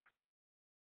think,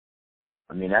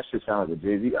 that shit sounds like a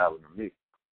Jay-Z album to me.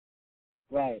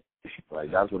 Right.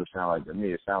 Like, that's what it sounds like to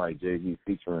me. It sounds like Jay-Z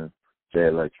featuring Jay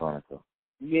Electronica.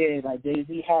 Yeah, like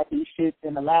Jay-Z had these shits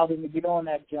and allowed him to get on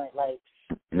that joint. Like,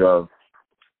 yeah.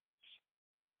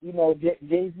 You know,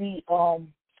 Jay-Z,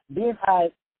 being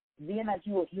that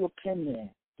you a pen man, you know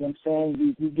what I'm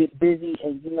saying? You get busy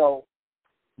and, you know,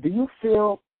 do you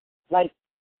feel like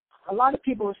a lot of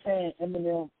people are saying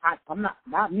Eminem, I'm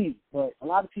not me, but a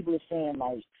lot of people are saying,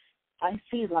 like, I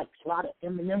see, like, a lot of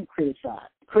Eminem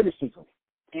criticism.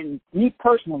 And me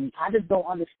personally, I just don't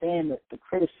understand the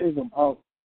criticism of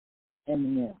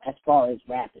Eminem as far as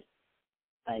rapping.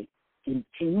 Like, can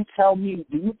you tell me,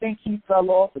 do you think he fell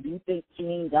off, or do you think he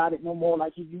ain't got it no more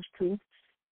like he used to?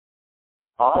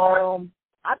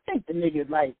 I think the nigga,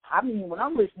 like, I mean, when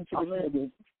I'm listening to the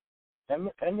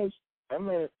niggas,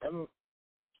 Eminem,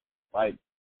 like,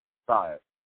 sorry.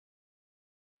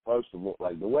 First of all,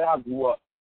 like, the way I grew up,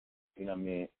 you know what I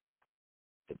mean,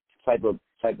 the type of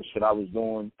shit I was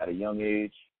doing at a young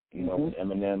age, you know, when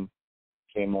Eminem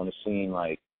came on the scene,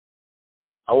 like,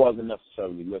 I wasn't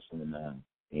necessarily listening to him,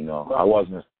 you know. Right. I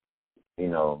wasn't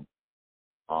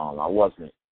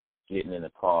getting in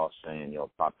the car saying, yo,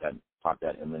 pop that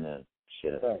Eminem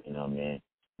shit, right. You know what I mean?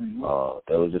 Mm-hmm.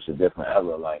 It was just a different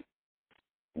era, like,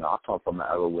 you know, I come from an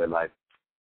era where, like,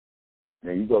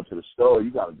 man, you go to the store,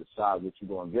 you got to decide what you're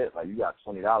going to get. Like, you got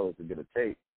 $20 to get a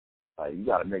tape. Like, you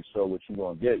got to make sure what you're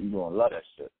going to get, you're going to love that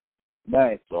shit.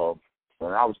 Right. So,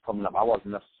 when I was coming up, I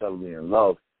wasn't necessarily in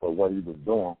love with what he was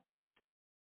doing.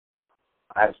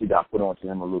 I actually got put on to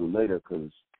him a little later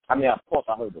because, I mean, of course,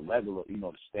 I heard the regular, you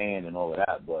know, the Stand and all of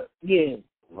that, but, yeah,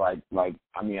 like,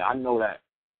 I mean, I know that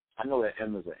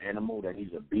M is an animal, that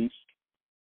he's a beast.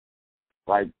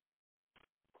 Like,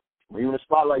 when you're in the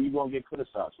spotlight, you're going to get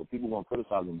criticized, so people going to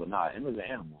criticize him, but nah, M is an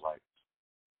animal. Like,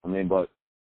 I mean, but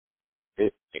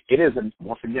it is,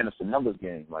 once again, it's a numbers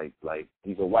game. Like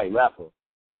he's a white rapper,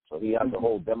 so he has the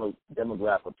whole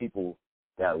demographic of people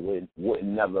that wouldn't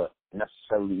never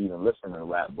necessarily even listen to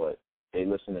rap, but they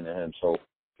listening to him. So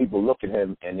people look at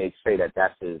him and they say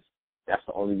that's the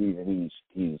only reason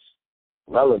he's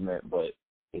relevant. But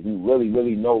if you really,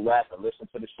 really know rap and listen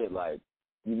to the shit, like,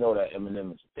 you know that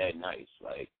Eminem is dead nice.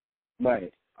 Like,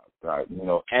 right. You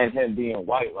know, and him being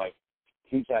white, like,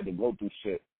 he's had to go through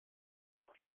shit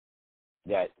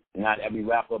that not every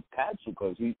rapper had to,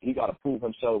 because he got to prove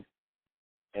himself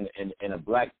in a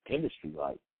black industry,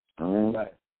 like.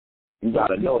 Right. You got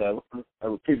to know that there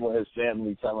were people in his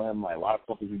family telling him, like, why the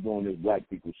fuck is he doing this black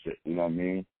people shit? You know what I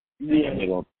mean? Yeah.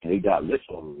 And he got lit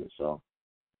over it, so.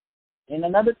 And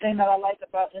another thing that I like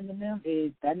about Eminem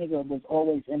is that nigga was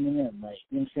always Eminem, like,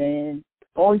 you know what I'm saying?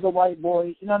 Always a white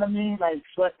boy, you know what I mean? Like,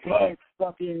 sweatpants,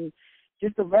 fucking,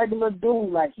 just a regular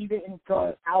dude. Like, he didn't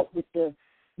come out with the,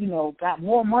 you know, got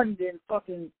more money than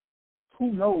fucking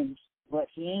who knows, but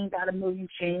he ain't got a million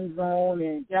chains on,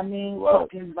 and, you know what I mean?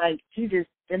 Fucking, like, he just,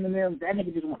 Eminem, that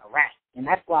nigga just want to rap. And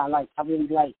that's why I really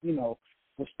like, you know,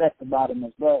 respect about him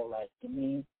as well, like, I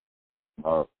mean.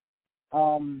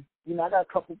 You know, I got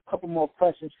a couple more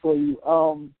questions for you.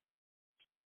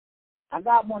 I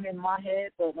got one in my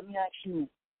head, but let me ask you,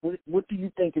 what do you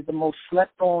think is the most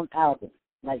slept on album?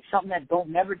 Like, something that don't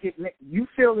never get, you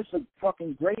feel it's a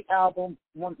fucking great album,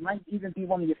 one might even be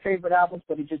one of your favorite albums,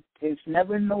 but it's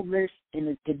never in no list, and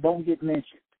it don't get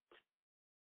mentioned.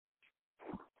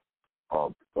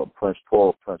 Prince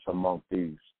Paul, Prince Among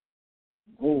Thieves.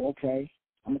 Oh, okay.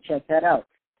 I'm gonna check that out.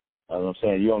 That's what I'm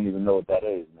saying. You don't even know what that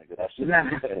is, nigga. That shit.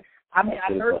 I mean,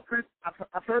 I've heard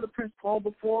of Prince Paul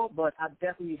before, but I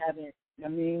definitely haven't. I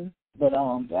mean, but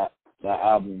that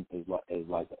album is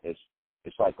like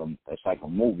a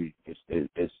movie. It's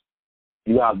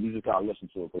you just gotta listen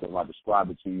to it, because if I describe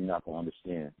it to you, you're not gonna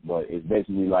understand. But it's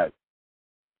basically like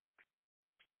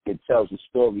it tells the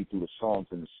story through the songs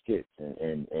and the skits,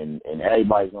 and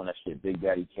everybody's on that shit. Big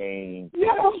Daddy Kane,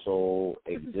 Soul,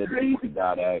 Exhibit,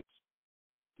 Dot X.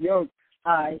 Yo,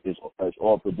 it's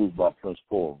all produced by Prince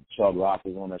Paul. Chubb Rock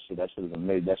is on that shit. That shit is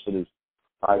amazing. That shit is.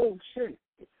 Oh shit!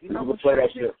 You can play that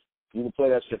shit. You can play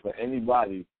that shit for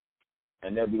anybody,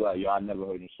 and they'll be like, "Yo, I never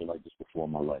heard any shit like this before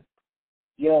in my life."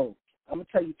 Yo, I'm gonna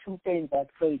tell you two things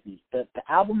that's crazy. The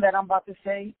album that I'm about to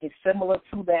say is similar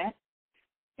to that,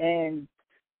 and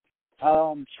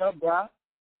Chubb Rock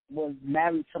was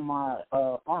married to my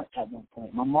aunt at one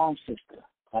point, my mom's sister.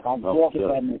 Like I grew up with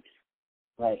that nigga.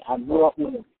 Like I grew up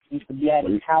with him. Used to be at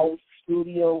his house,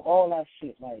 studio, all that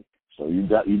shit. Like. So you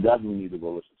definitely need to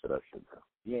go listen to that shit, bro.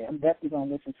 Yeah, I'm definitely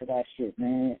gonna listen to that shit,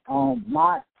 man.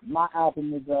 My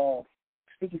album is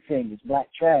Sticky Fingers, Black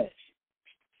Trash.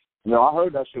 You know, I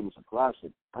heard that shit was a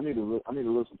classic. I need to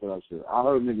listen to that shit. I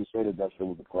heard niggas say that shit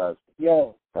was a classic.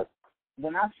 Yo,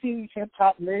 when I see hip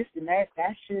hop list and that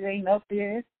shit ain't up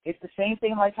there, it's the same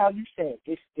thing like how you said.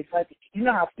 It's like, you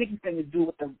know how Sticky Fingers do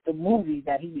with the movie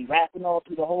that he be rapping all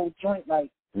through the whole joint,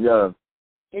 like. Yeah.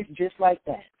 It's just like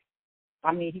that.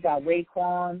 I mean, he got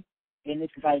Raekwon, and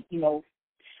it's like, you know,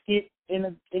 skit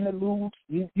interludes.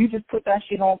 You just put that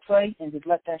shit on play and just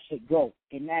let that shit go,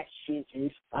 and that shit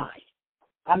is fire.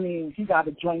 I mean, he got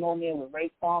a joint on there with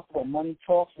Raekwon for Money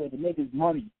Talks, where the nigga's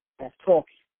money that's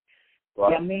talking. Right.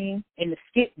 You know what I mean? And the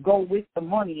skit go with the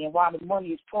money, and while the money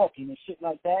is talking and shit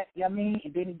like that, you know what I mean?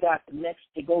 And then he got the next,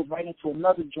 it goes right into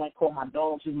another joint called My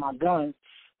Dogs Is My Guns,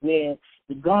 where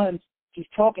the guns, he's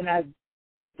talking as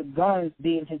the guns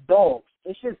being his dogs.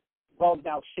 It's just bugged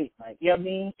out shit, like, you know what I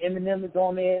mean? Eminem is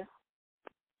on there.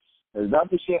 Is that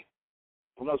the shit?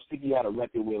 I know Sticky had a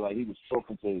record where, like, he was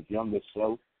talking to his younger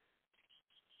self.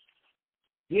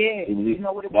 Yeah, you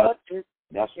know what it was?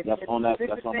 That's on that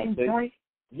tape?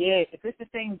 Yeah, if it's the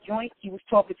same joint, he was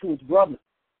talking to his brother.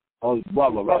 Oh, his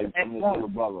brother, right. His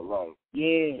brother, right.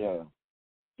 Yeah.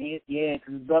 Yeah,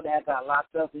 because his brother had got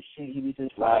locked up and shit. He was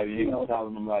just like, he was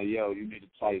telling him, like, yo, you need to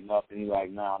tighten up. And he's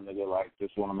like, nah, nigga, like,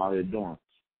 this one I'm out here doing.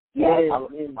 Yeah.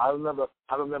 I remember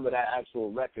that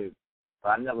actual record, but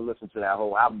I never listened to that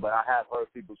whole album. But I have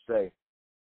heard people say,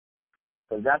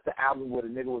 because that's the album where the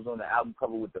nigga was on the album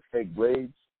cover with the fake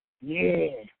braids.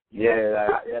 Yeah. Yeah,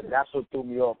 that's what threw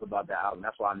me off about the album.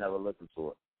 That's why I never listened to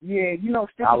it. Yeah, you know,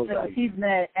 Sticky, like, he's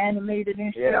mad animated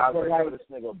and shit. Yeah, I was like, this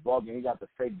nigga bugging. He got the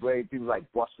fake braids. He was like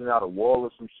busting out a wall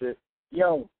or some shit.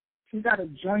 Yo, he got a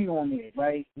joint on there,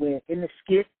 right, where in the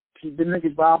skit, the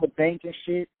niggas rob a bank and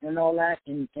shit and all that,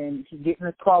 and he get in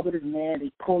the car with his man,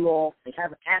 they pull off, they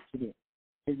have an accident.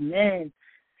 His man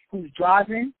who's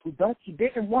driving, he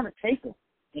didn't want to take him.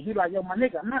 And he like, yo, my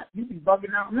nigga, you be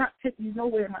bugging out. I'm not taking you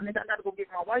nowhere, my nigga. I got to go get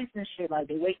my wife and shit. Like,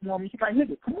 they waiting on me. He's like,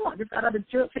 nigga, come on. Just got out of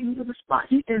jail, take me to the spot.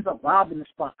 He ends up robbing the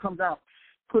spot, comes out,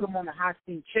 put him on a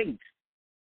high-speed chase.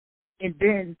 And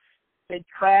then they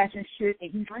crash and shit,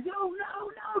 and he's like, yo, no,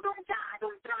 don't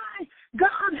die.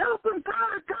 God, help him,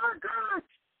 God.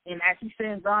 And as he's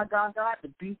saying, God, the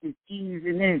beat is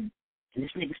easing in. And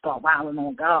this nigga start wilding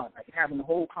on God, like having a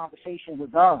whole conversation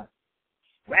with God.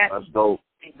 Rapping. That's dope.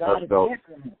 And God That's is dope.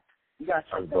 answering him. You gotta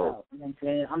check that out. You know what I'm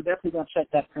saying? I'm definitely gonna check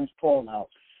that Prince Paul out.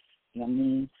 You know what I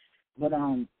mean? But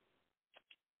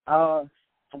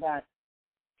I got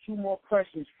two more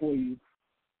questions for you.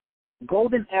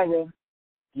 Golden era,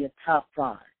 your top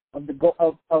 5 of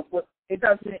what it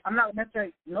doesn't. I'm not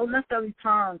necessarily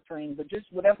time frame, but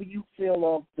just whatever you feel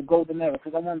of the golden era,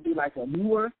 because I want to be like a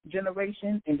newer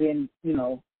generation and then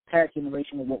past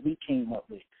generation of what we came up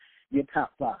with. Your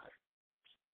top 5.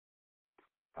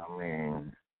 I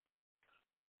mean,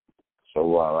 so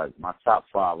like my top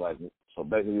 5, like, so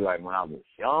basically like when I was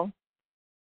young.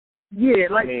 Yeah,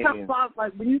 like top 5,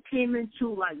 like when you came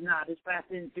into like, nah, this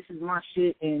is my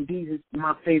shit, and these is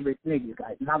my favorite niggas.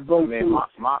 Like my go-to. I mean,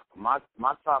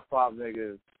 my top 5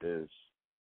 niggas is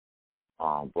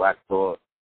Black Thought.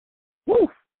 Woo.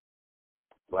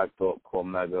 Black Thought,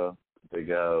 Cormega, Big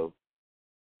L,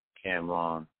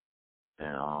 Cameron,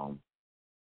 and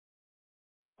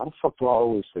how the fuck do I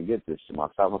always forget this in my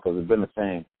top 5? Because it's been the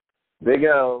same. Big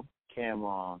L,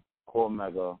 Cameron,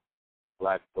 Cormega,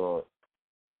 Black Thought.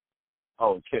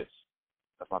 Oh, Kiss.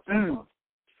 That's my top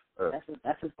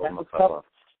 5.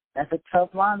 That's a tough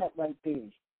lineup right there.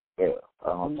 Yeah,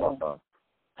 that's my top 5.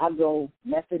 I go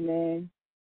Method Man.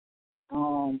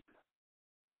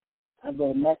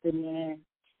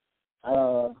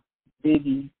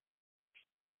 Biggie.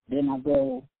 Then I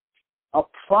go a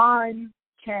prime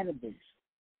Cannabis.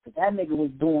 Because that nigga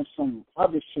was doing some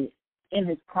other shit in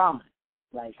his prime.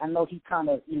 Like, I know he kind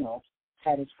of,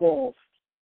 had his falls.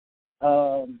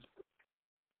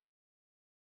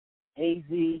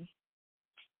 AZ,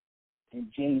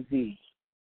 and Jay-Z?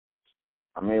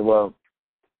 I mean, well,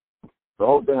 the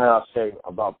whole thing that I say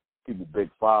about people big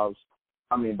fives,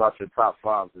 about your top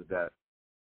fives is that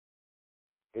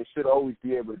it should always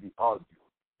be able to be argued.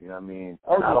 You know what I mean?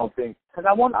 Okay. I don't think because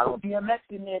I want to put DMX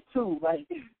in there too, like.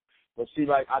 But see,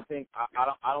 like I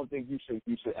don't think you should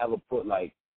ever put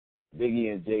like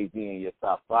Biggie and Jay-Z in your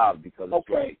top five because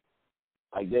it's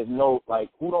like there's no like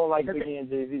who don't like Biggie and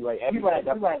Jay-Z, like everybody.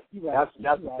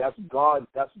 That's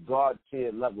God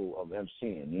tier level of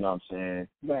MCing. You know what I'm saying?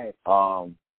 Right.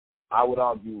 I would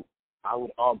argue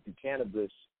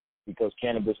Cannabis because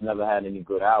Cannabis never had any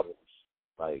good albums.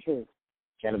 Like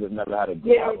Cannabis never had a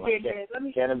good album.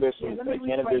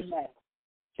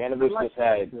 Cannabis just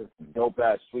had dope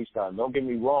ass freestyle. Don't get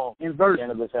me wrong.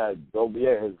 Cannabis had dope.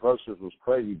 Yeah, his verses was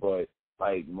crazy, but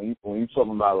like when you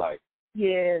talking about like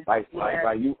that's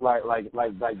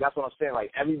what I'm saying.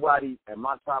 Like everybody in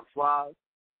my top five,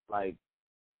 like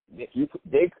if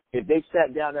they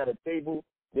sat down at a table,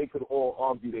 they could all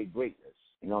argue their greatness.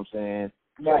 You know what I'm saying?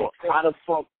 Right. So how the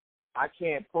fuck I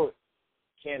can't put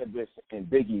Cannabis and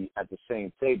Biggie at the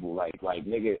same table? Like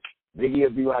nigga. Biggie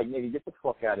would be like, nigga, get the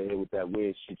fuck out of here with that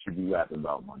weird shit you be rapping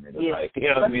about, my nigga. Yeah. Like, you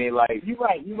know what I mean? Like, you're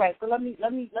right. So let me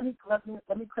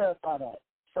clarify that.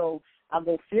 So I'll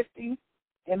go 50,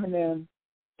 Eminem,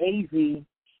 AZ,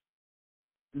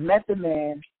 Method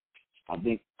Man. I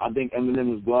think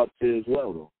Eminem is God tier as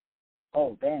well, though.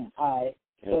 Oh damn! All right.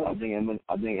 Yeah, so, I think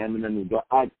Eminem is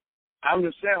God. I'm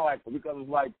just saying, like, because it's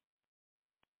like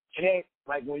it ain't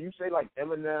like when you say like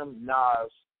Eminem, Nas,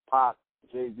 Pac,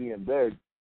 Jay-Z, and Big.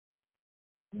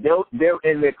 They're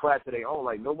in their class of their own.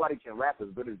 Like nobody can rap as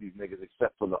good as these niggas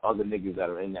except for the other niggas that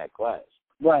are in that class.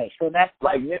 Right. So that's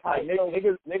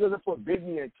niggas that put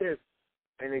Biggie and Kiss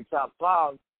in their top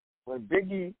five when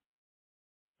Biggie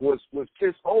was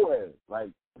Kiss old. Like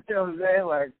you know what I'm saying?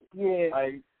 Like yeah.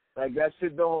 Like that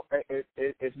shit don't.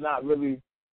 It's not really.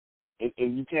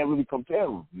 You can't really compare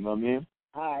them. You know what I mean?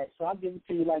 All right. So I'll give it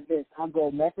to you like this. I'll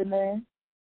go Method Man,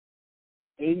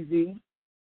 AZ.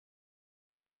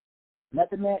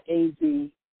 Method Man, AZ.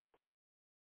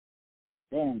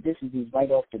 Damn, this is just right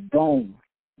off the dome.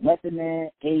 Method Man,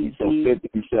 AZ.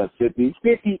 You said 50?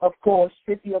 50, of course.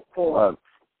 50, of course.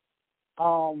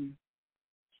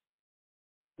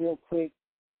 Real quick.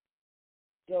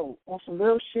 Yo, on some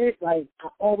real shit, like, I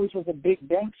always was a big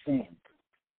Banks fan.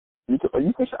 Listen.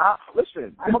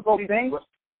 I'm going to go Banks.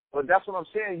 But that's what I'm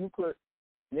saying. You could,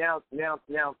 now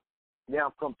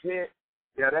compare,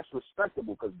 yeah, that's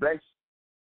respectable because Banks,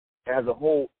 as a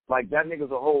whole, like that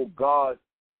nigga's a whole god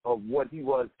of what he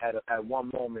was at one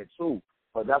moment too.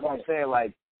 But that's what I'm saying.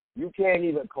 Like you can't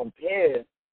even compare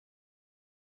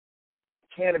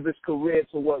Cannabis career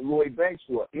to what Roy Banks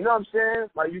was. You know what I'm saying?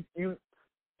 Like you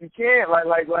can't.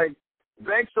 Like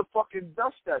Banks will fucking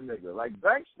dust that nigga. Like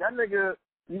Banks, that nigga.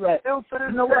 You right. Still to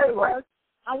this day. Like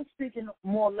I was speaking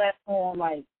more or less on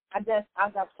like I guess I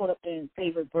got caught up in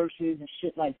favorite verses and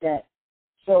shit like that.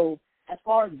 So as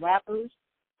far as rappers.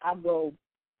 I go,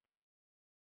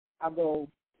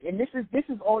 and this has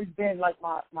always been like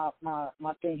my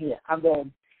thing here. I go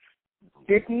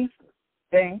 50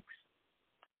 Banks,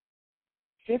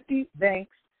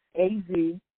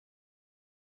 AZ.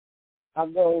 I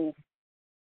go,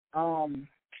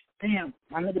 damn,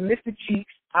 my nigga Mr.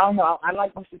 Cheeks. I don't know. I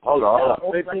like Mr. Cheeks. Hold on.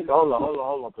 Because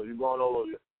you're going all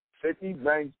over. 50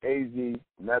 Banks, AZ,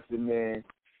 Method Man,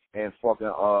 and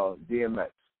fucking DMX.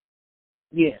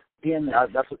 Yeah.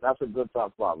 That's a good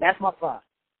top five. That's my five.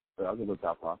 Yeah, that's a good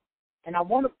top five. And I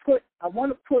want to put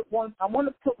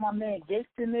my man Gates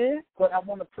in there, but I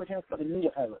want to put him for the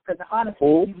new era because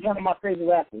honestly, he's one of my favorite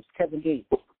rappers, Kevin Gates.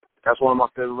 That's one of my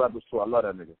favorite rappers too. I love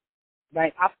that nigga.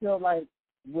 Like I feel like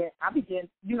when I begin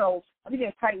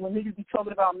tight when niggas be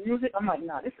talking about music. I'm like,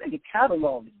 nah, this nigga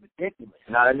catalog is ridiculous.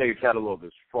 Nah, that nigga catalog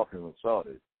is fucking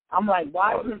retarded. I'm like,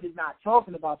 why are niggas not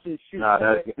talking about this shit?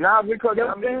 Because I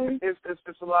mean,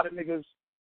 it's a lot of niggas.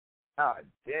 God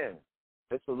damn,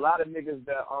 it's a lot of niggas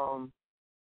that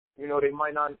you know, they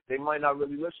might not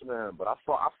really listen to him, but I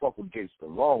fuck with Gates the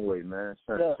long way, man.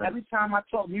 Every time I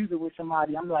talk music with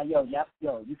somebody, I'm like, yo,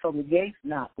 you fuck with Gates?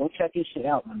 Nah, go check his shit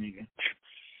out, my nigga.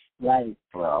 Like,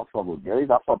 well, I fuck with Gates.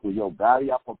 I fuck with Yo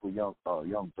Batty. I fuck with Young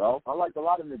Dolph. I like a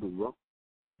lot of niggas, bro.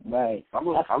 Right. I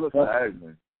listen to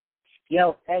everything.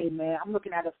 Yo, hey man, I'm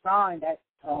looking at a sign that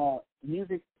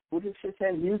music. What does it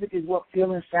say? Music is what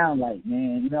feelings sound like,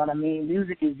 man. You know what I mean?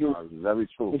 Music is just very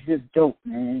true. It's just dope,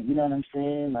 man. You know what I'm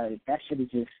saying? Like that shit is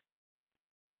just,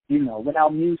 you know,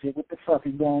 without music, what the fuck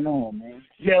is going on, man?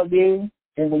 Yeah, dude.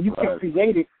 And when you can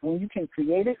create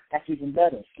it, that's even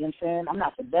better. You know what I'm saying? I'm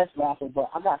not the best rapper, but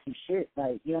I got some shit.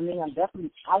 Like, you know what I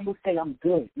mean? I would say I'm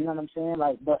good. You know what I'm saying?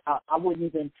 Like, but I wouldn't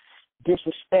even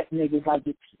disrespect niggas like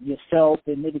yourself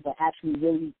and niggas that actually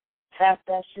really have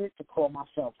that shit to call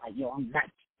myself like, yo, I'm nice.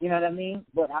 You know what I mean?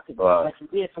 But I could like you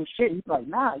did some shit and you like,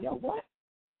 nah, yo, what?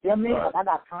 You know what I mean? Like, I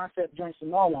got concept joints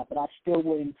and all that, but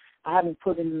I haven't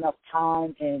put in enough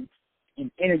time and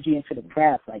energy into the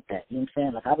craft like that. You know what I'm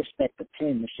saying? Like, I respect the pen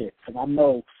and shit because I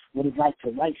know what it's like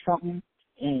to write something,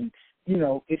 and, you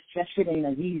know, that shit ain't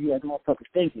as easy as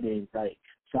motherfuckers think it is. Like,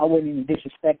 so I wouldn't even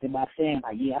disrespect it by saying,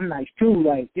 like, yeah, I'm nice too.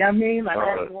 Like, you know what I mean? Like,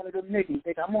 that's one of them niggas.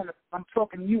 Like, I'm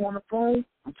talking to you on the phone,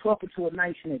 I'm talking to a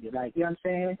nice nigga. Like, you know what I'm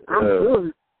saying? I'm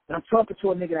good, but I'm talking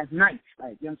to a nigga that's nice.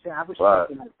 Like, you know what I'm saying? I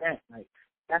respect him like that. Like,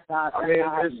 that's how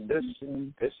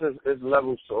it's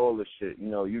levels to all this shit. You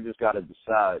know, you just got to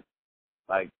decide.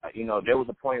 Like, you know, there was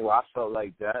a point where I felt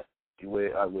like that,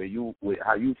 where how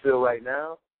you feel right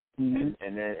now, and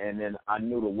then I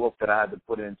knew the work that I had to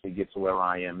put in to get to where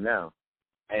I am now,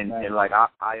 and like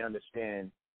I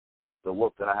understand the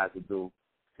work that I had to do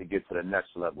to get to the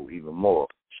next level even more,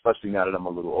 especially now that I'm a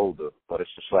little older. But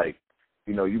it's just like,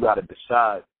 you know, you got to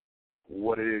decide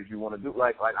what it is you want to do.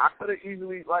 Like I could have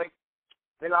easily, like,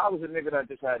 nigga, I was a nigga that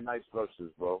just had nice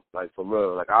verses, bro. Like, for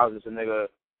real. Like, I was just a nigga.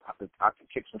 I could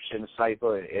kick some shit in the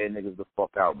cypher and air niggas the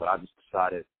fuck out, but I just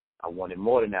decided I wanted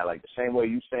more than that. Like, the same way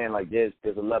you saying, like, there's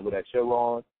a level that you're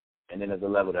on, and then there's a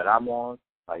level that I'm on.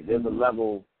 Like, there's a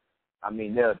level, I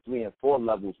mean, there are 3 and 4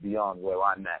 levels beyond where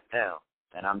I'm at now,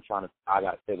 and I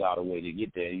got to figure out a way to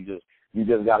get there. You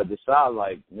just got to decide,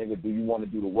 like, nigga, do you want to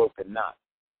do the work or not?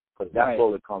 Because that's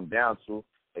all it comes down to.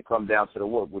 It comes down to the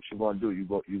work. What you going to do? You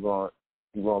going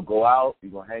to go out,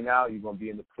 you going to hang out, you going to be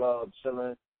in the club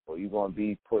chilling, or you gonna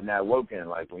be putting that work in.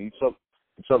 Like, when you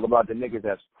talk about the niggas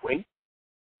that's great,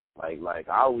 like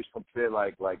I always compare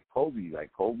like Kobe. Like,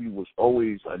 Kobe was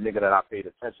always a nigga that I paid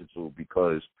attention to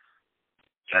because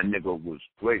that nigga was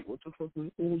great. What the fuck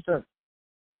was that?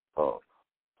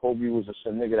 Kobe was just a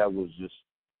nigga that was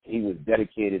he was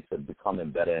dedicated to becoming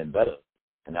better and better,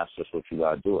 and that's just what you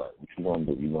gotta do. Like, what you gonna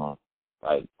do? You gonna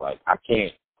like I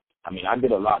can't. I mean, I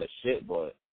did a lot of shit,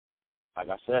 but like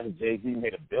I said, Jay-Z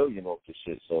made $1 billion off this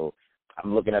shit, so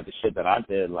I'm looking at the shit that I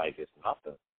did like it's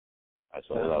nothing.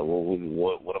 So like,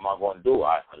 well, what am I going to do?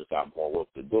 I just got more work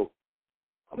to do.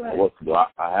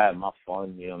 I had my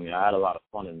fun, you know what I mean? I had a lot of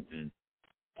fun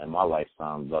in my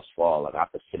lifetime thus far. Like, I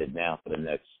could sit it down for the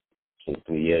next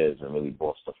 2-3 years and really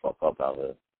boss the fuck up out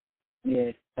here.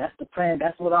 Yeah, that's the plan.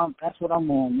 That's what I'm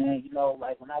on, man. You know,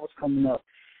 like, when I was coming up,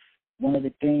 one of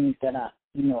the things that I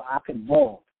could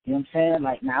ball. You know what I'm saying?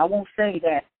 Like, now I won't say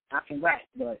that I can rap,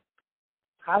 but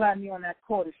holler at me on that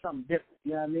court is something different.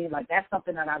 You know what I mean? Like, that's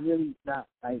something that I really, I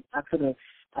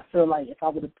feel like if I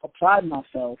would have applied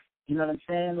myself, you know what I'm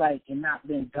saying? Like, and not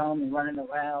been dumb and running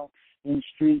around in the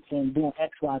streets and doing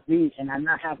X, Y, Z, and I'm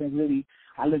not having really,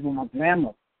 I live with my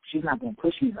grandma. She's not going to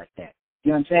push me like that.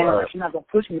 You know what I'm saying? Like, she's not going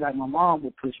to push me like my mom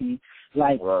would push me.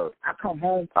 Like, I come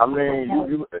home. I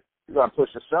mean, you got to push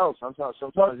yourself. Sometimes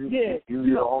you need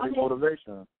your own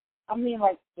motivation. I mean,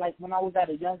 like when I was at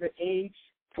a younger age,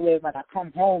 to where, like, I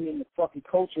come home and the fucking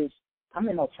coaches, I'm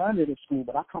in alternative school,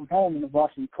 but I come home and the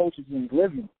varsity coaches in the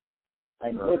living room.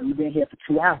 Like, look, you've been here for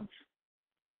 2 hours.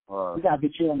 We got to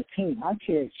get you on the team. I don't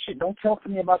care. Shit, don't talk to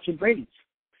me about your grades.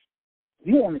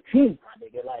 You on the team, my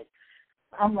nigga. Like,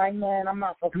 I'm like, man, I'm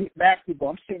not fucking with basketball.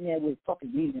 I'm sitting there with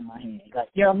fucking weed in my hand. Like,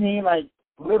 you know what I mean? Like,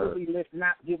 literally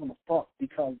not giving a fuck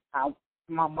because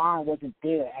my mind wasn't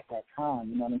there at that time.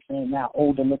 You know what I'm saying? Now,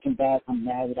 older, looking back, I'm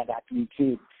married, I got 3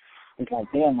 kids. It's like,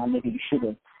 damn, my nigga, you should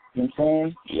have. You know what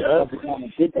I'm saying? Yeah.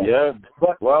 Yeah.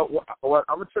 But, well,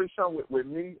 I'm gonna tell you something. With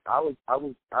me, I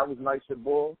was nice at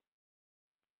ball,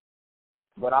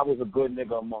 but I was a good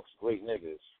nigga amongst great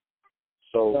niggas.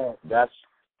 So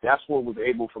that's what was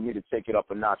able for me to take it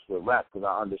up a notch with rap, because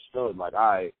I understood,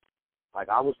 I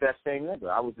was that same nigga.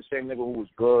 I was the same nigga who was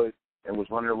good and was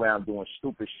running around doing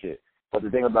stupid shit. But the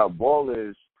thing about ball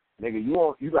is, nigga,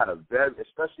 you got a very,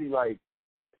 especially like,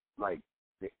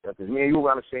 because me and you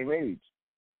around the same age.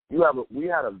 We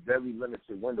had a very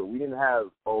limited window. We didn't have,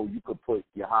 you could put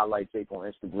your highlight tape on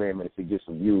Instagram and if you get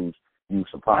some views, you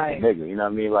some popular nigga. You know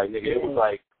what I mean? Like, nigga, it was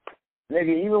like,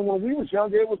 nigga, even when we was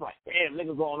younger, it was like, damn,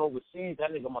 nigga going overseas,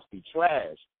 that nigga must be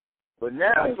trash. But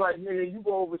now it's like, nigga, you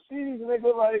go overseas,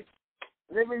 nigga, like,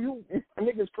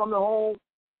 niggas coming home,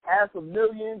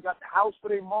 $500,000, got the house for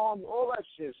their mom, all that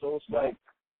shit. So it's like,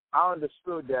 I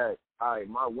understood that,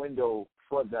 my window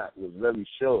for that was very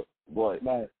short. But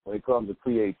when it comes to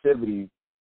creativity,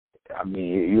 I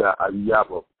mean, you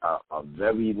have a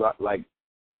very, like,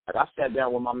 like I sat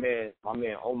down with my man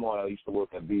Omar that used to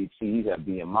work at BET. He's at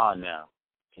BMI now.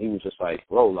 He was just like,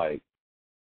 bro, like,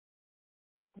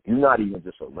 you're not even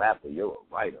just a rapper, you're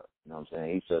a writer. You know what I'm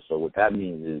saying? He said, so what that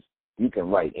means is you can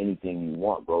write anything you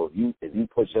want, bro. If you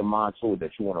put your mind to it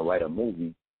that you want to write a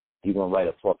movie, you're going to write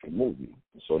a fucking movie.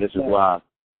 So this is why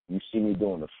you see me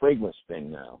doing the fragrance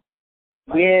thing now.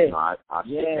 Like, yeah. You know, I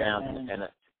sit down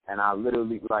and I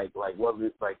literally, like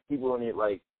people in it,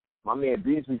 like, my man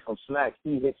Beasley from Smack,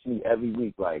 he hits me every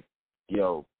week, like,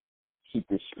 yo, keep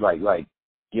this, like,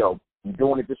 yo, you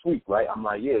doing it this week, right? I'm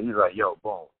like, yeah. He's like, yo,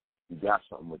 boom, you got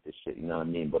something with this shit, you know what I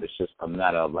mean? But it's just a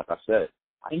matter of, like I said.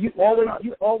 And you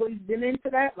always been into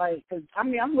that? Like, cause, I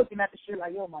mean, I'm looking at the shit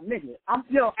like, yo, my nigga.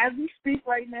 As we speak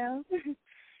right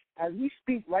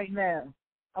now,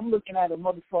 I'm looking at a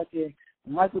motherfucking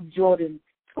Michael Jordan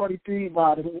 23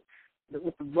 bottle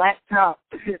with the black top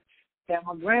that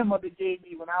my grandmother gave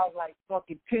me when I was like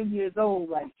fucking 10 years old.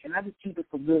 Like, and I just keep it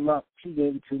for good luck. She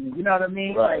gave it to me. You know what I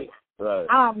mean? Right.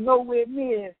 I'm nowhere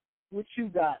near what you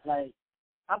got. Like,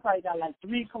 I probably got like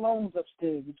 3 colognes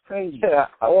upstairs. It's crazy. Yeah,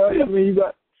 I mean, you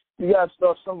got to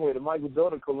start somewhere. The Michael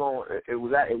Jordan cologne, it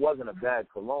wasn't a bad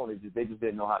cologne. They just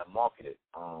didn't know how to market it.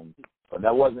 But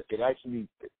that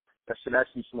shit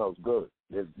actually smells good.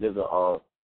 There's a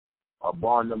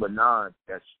bar number 9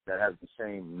 that has the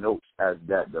same notes as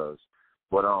that does.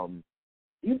 But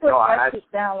you put that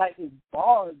shit down like it's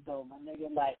bars though, my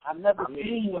nigga. Like I've never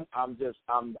seen.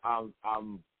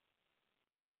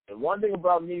 And one thing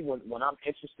about me, when I'm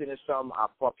interested in something,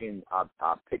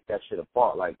 I pick that shit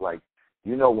apart. Like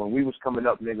you know, when we was coming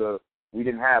up, nigga, we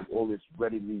didn't have all this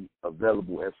readily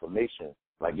available information.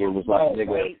 Like it was like,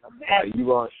 nigga,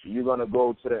 you gonna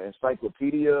go to the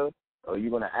encyclopedia, or you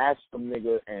gonna ask some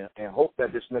nigga and hope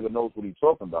that this nigga knows what he's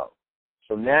talking about.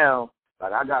 So now,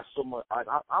 like I got so much.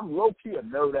 I'm low key a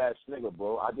nerd ass nigga,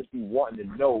 bro. I just be wanting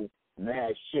to know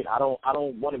mad shit. I don't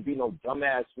want to be no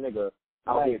dumbass nigga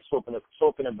out here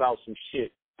talking about some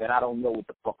shit that I don't know what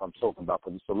the fuck I'm talking about,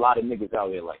 because there's a lot of niggas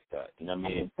out here like that. You know what I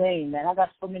mean? I'm insane, man. I got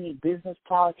so many business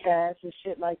podcasts and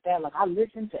shit like that. Like, I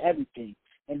listen to everything.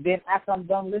 And then after I'm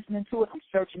done listening to it, I'm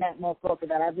searching that motherfucker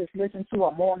that I just listened to.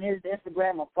 I'm on his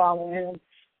Instagram. I'm following him.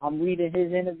 I'm reading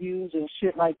his interviews and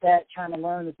shit like that, trying to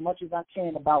learn as much as I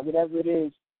can about whatever it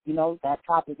is, you know, that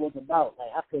topic was about.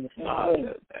 Like, I feel the same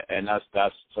way. And that's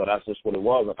just what it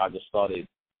was. Like, I just started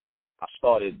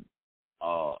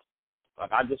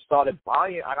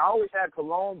buying. Like, I always had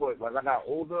cologne, but as I got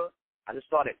older, I just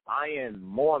started buying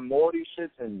more and more of these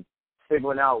shits and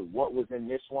figuring out what was in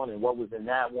this one and what was in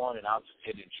that one, and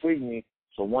it intrigued me.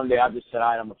 So one day I just said, all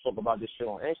right, I'm going to talk about this shit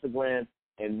on Instagram,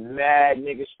 and mad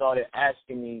niggas started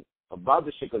asking me about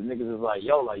this shit, because niggas is like,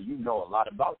 yo, like, you know a lot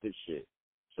about this shit.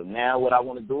 So now what I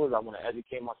want to do is I want to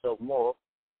educate myself more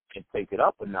and take it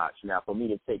up a notch. Now, for me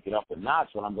to take it up a notch,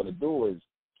 what I'm going to do is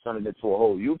turn it into a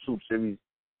whole YouTube series.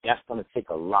 That's going to take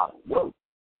a lot of work.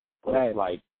 But it's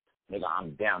like, nigga,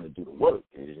 I'm down to do the work.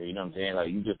 You know what I'm saying? Like,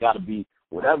 you just got to be,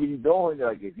 whatever you're doing,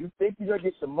 like, if you think you're going to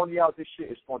get some money out of this shit,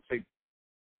 it's going to take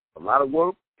a lot of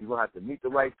work. You're going to have to meet the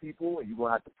right people, and you're going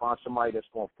to have to find somebody that's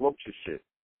going to float your shit.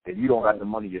 If you don't got the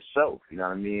money yourself, you know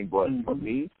what I mean? But for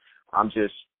me, I'm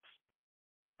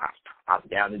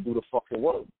down to do the fucking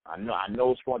work. I know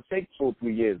it's going to take 2 or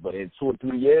 3 years, but in 2 or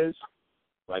 3 years,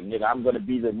 like, nigga, I'm going to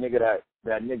be the nigga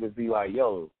that niggas be like,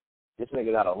 yo, this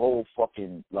nigga got a whole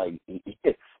fucking, like, you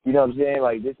know what I'm saying?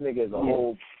 Like, this nigga is a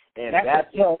whole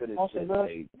ambassador to this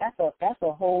shit. That's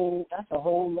a whole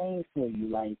lane for you,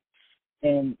 like,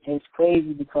 and it's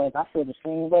crazy because I feel the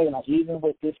same way. Like, even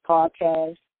with this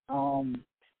podcast,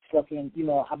 fucking, you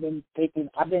know, I've been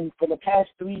for the past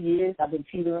 3 years, I've been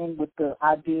teetering with the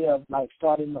idea of like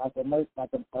starting like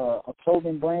a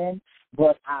clothing brand,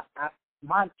 but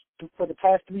for the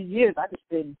past 3 years, I just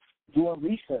been doing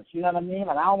research. You know what I mean?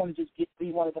 Like, I don't want to just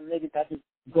be one of them niggas that just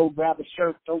go grab a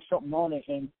shirt, throw something on it,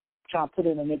 and try and put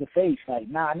it in a nigga's face. Like,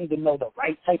 nah, I need to know the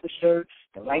right type of shirt,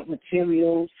 the right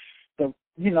materials, the,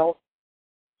 you know,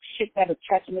 shit that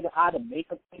attracts me to eye to make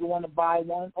a nigga want to buy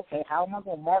one. Okay, how am I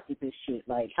going to market this shit?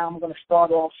 Like, how am I going to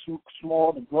start off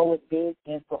small and grow it big?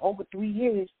 And for over 3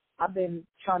 years, I've been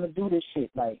trying to do this shit.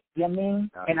 Like, you know what I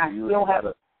mean? And I still have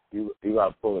You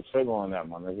gotta pull the trigger on that,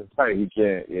 man. It's like you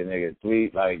can't, nigga,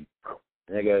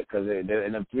 because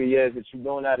in them 3 years that you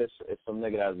doing that, it's some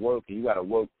nigga that's working. You gotta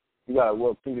work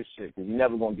through this shit, because you're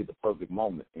never gonna get the perfect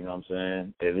moment. You know what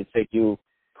I'm saying? If it take you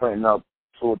printing up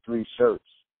 2 or 3 shirts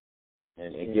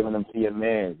and giving them to your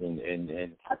mans,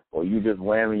 and or you just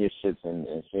wearing your shits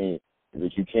and seeing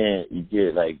that you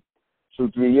get like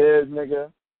 2-3 years,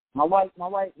 nigga. My wife,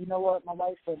 you know what? My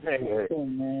wife said the same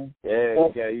thing, man. Yeah,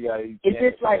 but you got. It's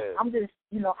just like I'm just,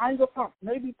 I ain't gonna front.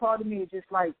 Maybe part of me is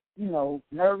just like,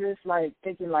 nervous, like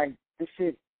thinking like this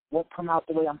shit won't come out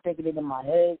the way I'm thinking it in my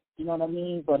head. You know what I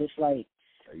mean? But it's like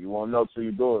you won't know till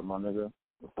you do it, my nigga.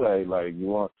 Like you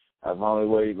want. That's the only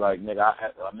way. Like nigga,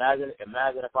 imagine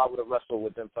if I would have wrestled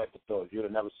with them type of thoughts, you'd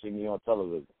have never seen me on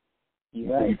television.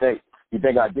 Right. You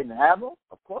think I didn't have them?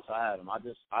 Of course I had them. I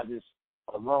just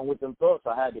along with them thoughts,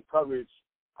 I had the courage.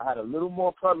 I had a little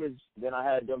more courage than I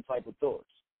had them type of thoughts.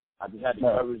 I just had the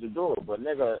courage to do it. But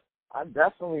nigga, I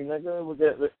definitely, nigga, it was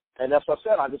it, and that's what I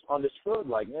said. I just understood,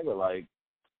 like nigga, like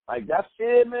that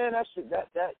shit, man.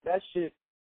 That shit.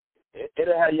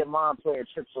 It'll have your mind playing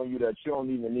tricks on you that you don't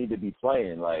even need to be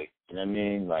playing. Like, you know what I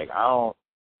mean? Like I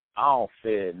don't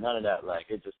fear none of that. Like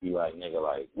it just be like, nigga,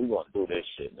 like we gonna do this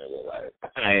shit, nigga. Like,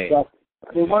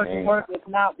 it work. If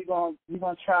not, we gonna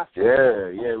try. Yeah,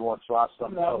 we want to try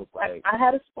something else. Like I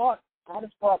had a spark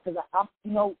because I'm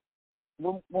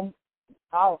when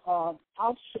I'm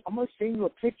gonna send you a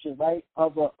picture, right,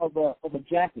 of a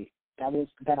jacket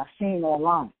that I seen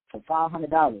online for $500,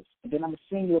 and then I'm gonna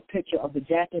send you a picture of the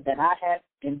jacket that I have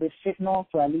and been sitting on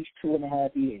for at least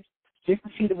 2.5 years, just to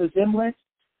see the resemblance.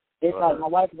 It's like my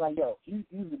wife is like, yo, you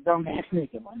a dumbass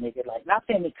nigga, my nigga. Like, not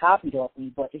saying they copied off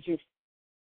me, but it's just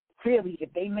clearly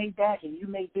if they made that and you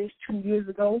made this 2 years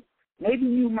ago, maybe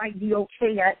you might be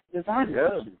okay at designing.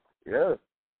 Yeah.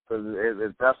 Because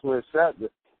if that's what it's at,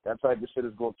 that type of shit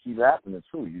is gonna keep happening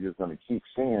too. You're just gonna keep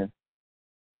seeing,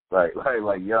 like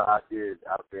you're out there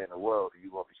in the world, and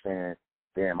you gonna be saying,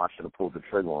 damn, I should have pulled the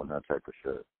trigger on that type of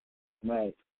shit.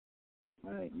 Right,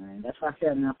 man. That's why I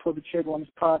said, man, I pulled the trigger on this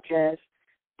podcast.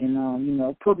 And,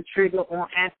 pull the trigger on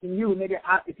asking you, nigga.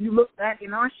 If you look back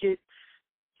in our shit,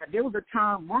 there was a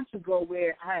time months ago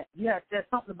where you had said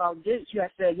something about Gates. You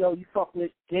had said, yo, you fuck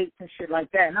with Gates and shit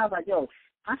like that. And I was like, yo,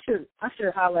 I should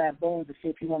holler at Bones to see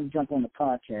if he want to jump on the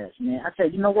podcast, man. I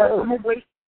said, you know what? I'm gonna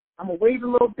wait a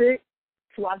little bit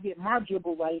till I get my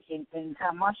dribble right and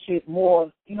have my shit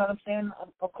more. You know what I'm saying?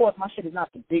 Of course, my shit is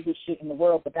not the biggest shit in the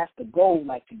world, but that's the goal,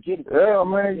 like to get it. Yeah,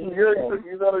 man.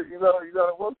 You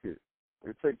gotta work it.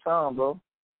 It takes time, bro.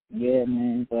 Yeah,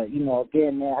 man. But,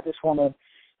 again, man, I want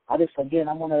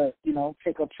to,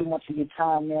 take up too much of your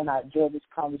time, man. I enjoyed this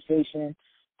conversation.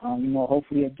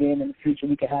 Hopefully, again, in the future,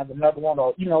 we can have another one.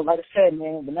 Or, like I said,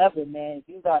 man, whenever, man, if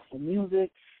you got some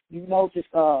music, just,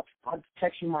 I'll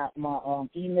text you my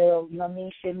email, you know what I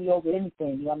mean? Send me over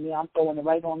anything, you know what I mean? I'm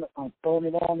throwing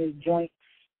it on this joint,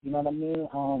 you know what I mean?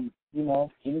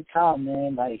 Anytime,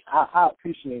 man. Like, I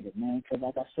appreciate it, man, because,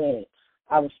 like I said,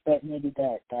 I respect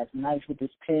niggas that's nice with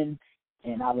this pen,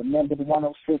 and I remember the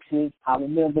 106s. I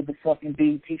remember the fucking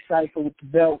BT Cypher with the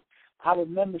belt. I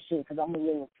remember shit because I'm a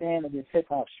real fan of this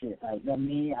hip-hop shit. Like, you know what I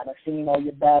mean? I've seen all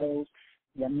your battles,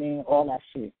 you know what I mean? All that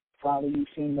shit. Probably you've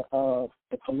seen the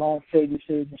Cologne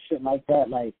fragrances and shit like that.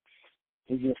 Like,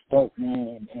 it's just dope,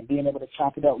 man. And being able to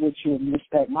chop it up with you and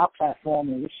respect my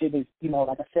platform, and this shit is,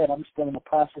 like I said, I'm still in the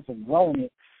process of growing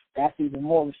it. That's even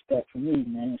more respect for me,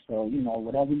 man. So,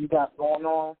 whatever you got going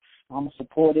on, I'm going to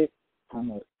support it. I'm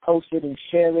going to post it and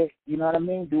share it. You know what I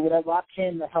mean? Do whatever I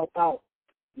can to help out.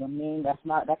 You know what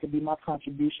I mean? That could be my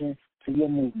contribution to your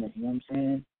movement. You know what I'm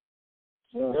saying?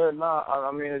 So,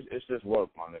 I mean, it's just work,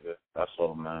 my nigga. That's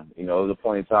all, man. There was a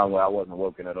point in time where I wasn't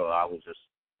working at all. I was just,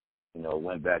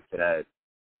 went back to that,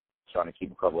 trying to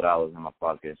keep a couple of dollars in my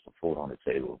pocket and some food on the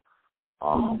table.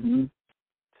 And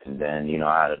then,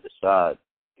 I had to decide,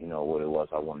 what it was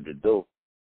I wanted to do.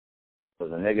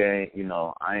 Because a nigga ain't,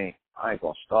 I ain't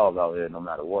gonna starve out here no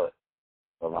matter what.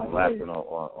 Whether I'm rapping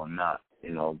or not,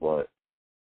 but,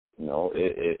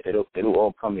 it'll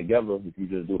all come together if you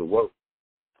just do the work.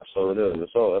 That's all it is.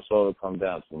 That's all it comes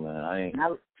down to, man.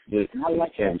 You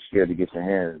can't be scared to get your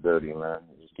hands dirty, man.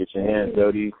 Just get your hands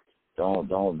dirty.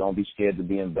 Don't be scared to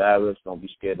be embarrassed. Don't be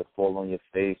scared to fall on your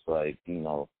face. Like,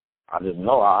 I just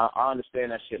know I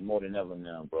understand that shit more than ever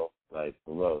now, bro. Like,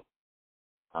 for real.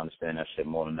 I understand that shit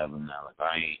more than ever now. Like,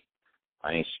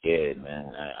 I ain't scared,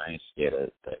 man. I ain't scared of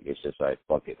that. It's just like,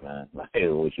 fuck it, man. Like, hey,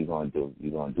 what you gonna do?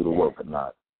 You gonna do the work or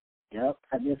not? Yep.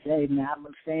 I just say, man, I'm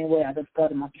the same way. I just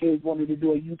started, my kids wanted to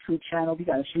do a YouTube channel. We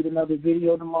gotta shoot another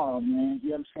video tomorrow, man. You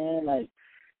know what I'm saying? Like,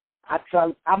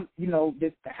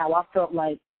 how I felt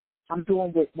like I'm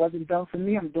doing what wasn't done for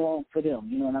me, I'm doing for them.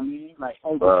 You know what I mean? Like,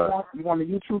 you want a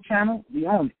YouTube channel? We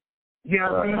own it. You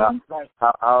know what I mean? Like,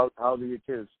 how old are your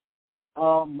kids?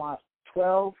 My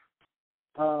 12,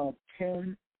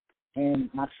 10, and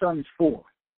my son is 4.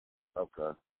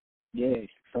 Okay. Yeah.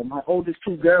 So my oldest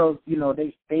 2 girls, she's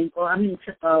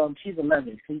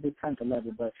 11. She just turned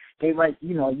 11, but they right, a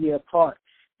year apart.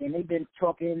 and they've been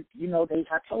talking,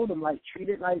 I told them, like, treat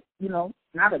it like,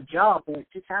 not a job, but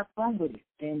just have fun with it.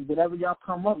 And whatever y'all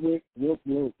come up with, we'll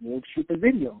shoot the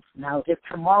videos. Now, if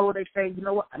tomorrow they say, you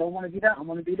know what, I don't want to do that, I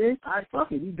want to do this, all right,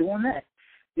 fuck it, we doing that.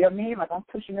 You know what I mean? Like, I'm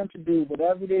pushing them to do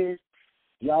whatever it is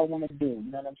y'all want to do.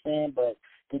 You know what I'm saying? But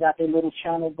they got their little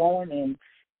channel going, and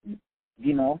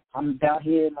I'm down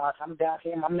here in my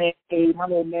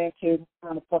little man cave,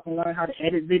 trying to fucking learn how to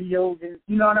edit videos, and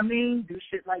you know what I mean? Do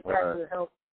shit like that to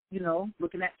help,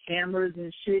 looking at cameras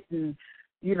and shit, and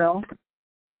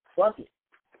fuck it.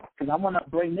 Because I want to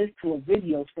bring this to a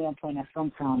video standpoint at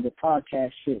some time, the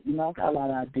podcast shit. I got a lot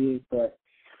of ideas, but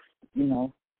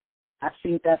I've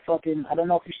seen that fucking, I don't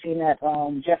know if you've seen that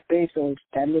Jeff Bezos,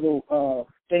 that little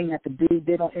thing that the dude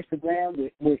did on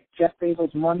Instagram with Jeff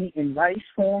Bezos' money in rice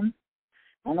form.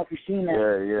 I don't know if you've seen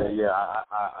that. Yeah.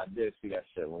 I did see that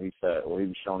shit when he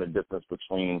was showing the difference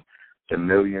between the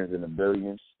millions and the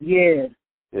billions. Yeah.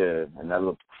 Yeah, and that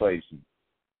looked crazy.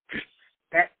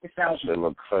 That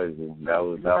looked crazy. That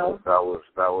was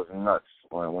nuts.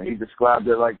 When he described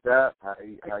it like that, how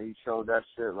he showed that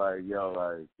shit, like,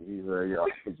 he's like, I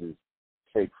could just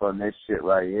take from this shit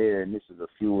right here, and this is a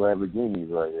few Lamborghinis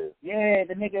right here. Yeah,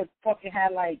 the nigga fucking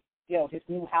had, like, his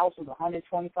new house was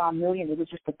 $125 million. It was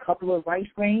just a couple of rice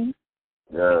grains.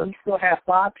 Yeah. And he still had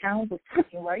 5 pounds of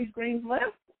fucking rice grains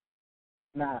left.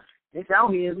 Nah, it's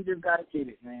out here. We just gotta get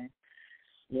it, man.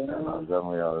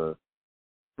 Definitely out here.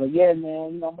 But yeah,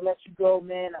 man, I'm gonna let you go,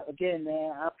 man. Again,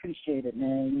 man, I appreciate it,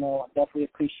 man. I definitely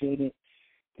appreciate it,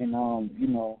 and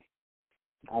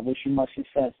I wish you much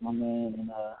success, my man.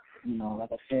 And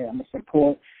like I said, I'm gonna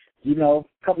support.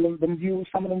 Some of them views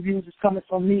is coming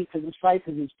from me because the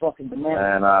ciphers is fucking demanding.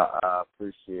 And I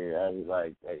appreciate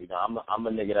it. I'm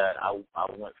a nigga that I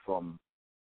went from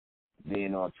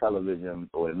being on television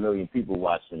with 1 million people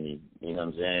watching me. You know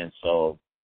what I'm saying? So,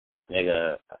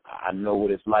 nigga, I know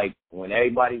what it's like when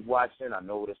everybody's watching. I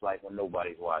know what it's like when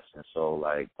nobody's watching. So,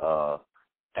 like,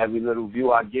 every little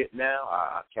view I get now,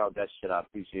 I count that shit. I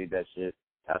appreciate that shit.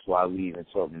 That's why we even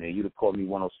talking. Nigga, you'd have called me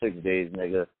 106 days,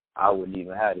 nigga. I wouldn't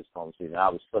even have this conversation. I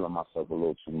was feeling myself a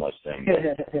little too much then.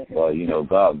 But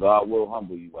God will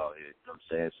humble you out here. You know what I'm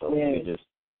saying? So we just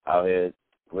out here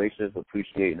gracious,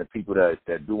 appreciating the people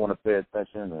that do want to pay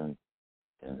attention, and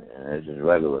it's just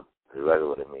regular. It's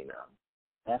regular to me now.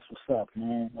 That's what's up,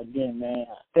 man. Again, man,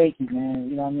 thank you, man.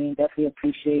 You know what I mean? Definitely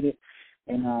appreciate it.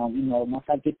 And once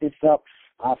I get this up,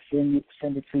 I'll send it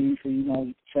to you so you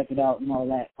can check it out and all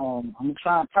that. I'm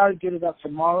gonna try to get it up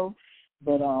tomorrow,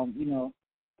 but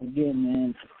again,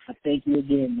 man, I thank you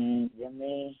again, man. You know what I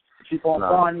mean? Keep on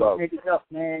throwing these niggas up,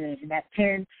 man, and that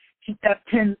pen, keep that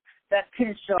pen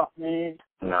sharp, man.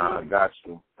 Nah, I got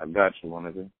you, one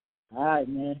of them. All right,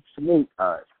 man. Salute.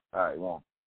 All right, well.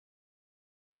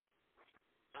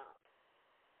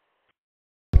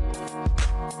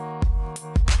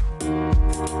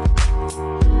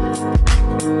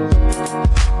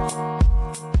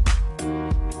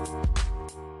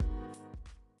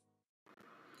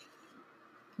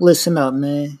 Listen up,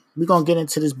 man. We're going to get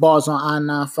into this Bars on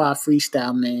I-95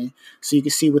 freestyle, man, so you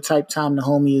can see what type time the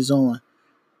homie is on.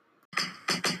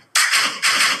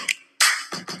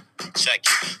 Check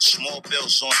it. Small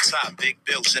bills on top, big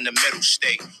bills in the middle.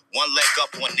 Stay one leg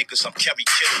up on niggas, I'm Kerry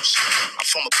Kittles. I'm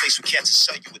from a place where cats will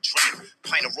sell you a dream.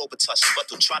 Pint of Robitussin, but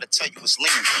they'll try to tell you it's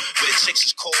lean. Where the chicks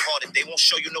is cold-hearted, they won't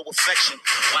show you no affection.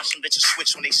 Watch them bitches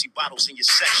switch when they see bottles in your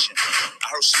section. I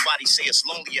heard somebody say it's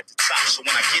lonely at the top, so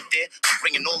when I get there, I'm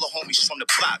bringing all the homies from the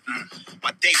block.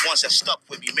 My day ones that stuck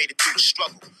with me made it through the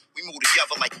struggle. We moved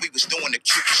together like we was doing the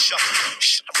Cupid shuffle.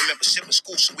 I remember skipping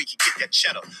school so we could get that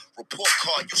cheddar. Report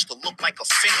card used to look like a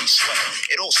Fendi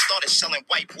sweater. It all started selling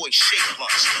white boy shake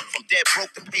blunts. From dead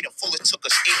broke to paid in full, it took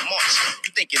us 8 months.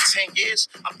 You thinking 10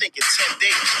 years? I'm thinking 10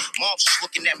 days. Mom's just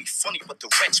looking at me funny, but the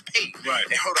rent's paid. Right.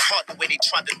 It hurt her heart the way they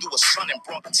tried to do a son and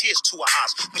brought tears to her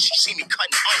eyes when she see me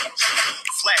cutting onions.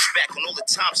 Flashback on all the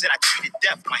times that I cheated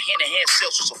death. My hand-to-hand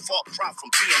sales was a far cry from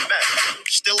being met.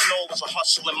 Still know it was a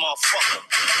hustling motherfucker.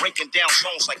 Breaking down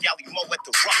zones like Yali Mo at the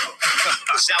Rucker.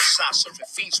 Was outside surfing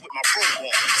fiends with my robe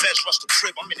on. Feds rushed the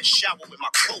crib, I'm in the shower with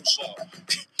my clothes on.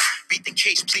 Beat the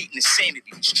case, pleading insanity.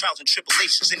 These trials and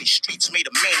tribulations in these streets made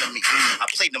a man of me. I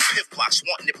played them pit blocks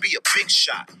wanting to be a big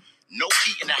shot. No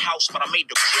heat in the house, but I made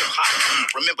the crib hot.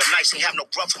 Remember nights, ain't have no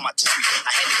grub for my tummy.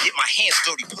 I had to get my hands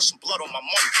dirty, put some blood on my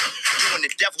money. Doing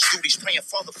the devil's duties, praying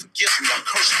Father forgive me. I'm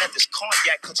cursing at this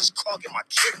cognac cause it's clogging my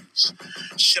kidneys.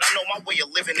 Shit, I know my way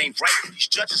of living ain't right.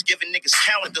 These judges giving niggas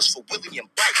calendars for Willie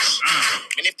and Bikes.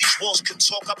 And if these walls could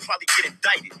talk, I'd probably get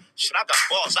indicted. Shit, I got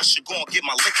bars, I should go and get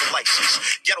my liquor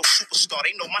license. Ghetto superstar,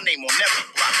 they know my name on every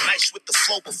block. Nice with the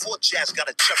flow before Jazz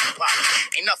got a cherry pop.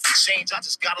 Ain't nothing changed, I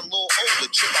just got a little older.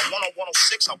 Drip out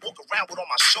 106, I walk around with on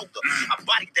my shoulder. I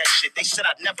bodied that shit, they said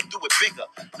I'd never do it bigger.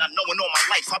 Not knowing all my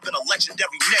life, I've been a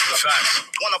legendary nigga.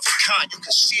 One of a kind, you can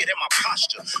see it in my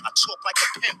posture. I talk like a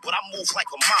pimp, but I move like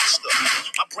a monster.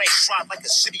 My brain fried like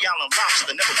a City Island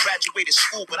lobster. Never graduated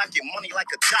school, but I get money like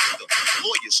a doctor.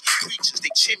 Lawyers, preachers, they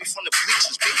cheer me from the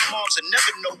bleachers. Baby moms will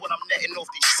never know what I'm netting off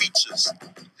these features.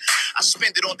 I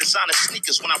spend it on designer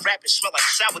sneakers. When I rap, it smell like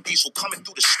sour diesel coming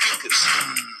through the speakers.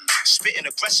 Spitting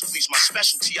aggressively is my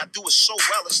specialty. I do it so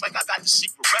well, it's like I got the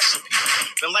secret recipe.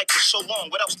 Been like this so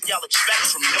long, what else do y'all expect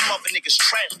from me? Them other niggas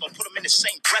trash, don't put them in the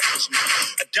same breath as me.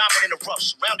 A diamond in the rough,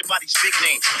 surrounded by these big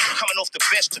names. Coming off the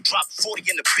bench to drop 40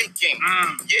 in the big game.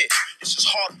 Yeah, this is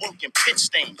hard work and pit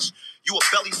stains. You a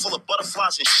belly full of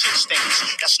butterflies and shit stains.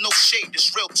 That's no shade, this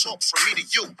real talk from me to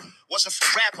you. Wasn't for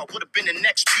rap, I would've been the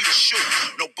next Peter Shoe.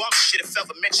 No bum shit if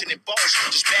ever mentioned in bones.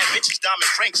 Just bad bitches,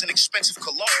 diamond rings, and expensive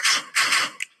colognes.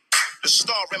 The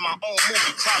star in my own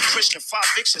movie, Cloud Christian, 5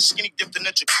 vixens, skinny dipped in a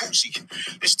jacuzzi.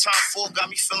 This time 4 got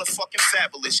me feeling fucking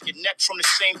fabulous. Get neck from the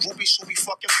same groupies who be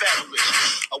fucking fabulous.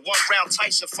 A 1-round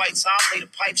Tyson fight, so I laid a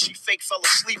pipe. She fake fell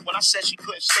asleep when I said she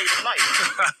couldn't stay the night.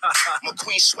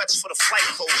 McQueen sweats for the flight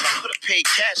clothes. I could've paid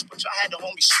cash, but y'all had the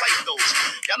homies swipe those.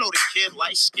 Y'all know the kid,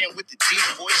 light skin with the deep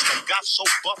voice. That got so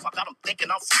buff, I got him thinking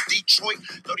I'm from Detroit.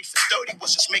 30 for 30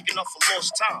 was just making up for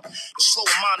lost time. The slow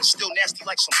of mine is still nasty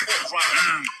like some pork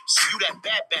rinds. See, you that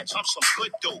bad batch, I'm some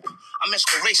good dope. I'm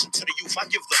inspiration to the youth, I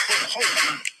give the hood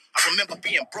hope. I remember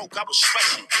being broke, I was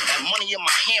stressing. That money in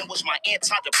my hand was my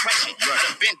antidepressant. I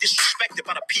done been disrespected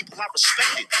by the people I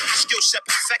respected. Skill set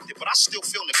perfected, but I still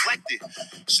feel neglected.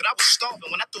 Shit, I was starving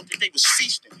when I thought that they was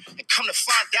feasting. And come to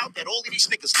find out that all of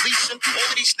these niggas leasing, all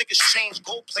of these niggas chains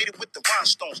gold plated with the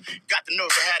rhinestones. Got the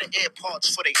nerve to have the AirPods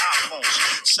for their iPhones.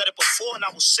 Said it before and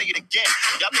I will say it again.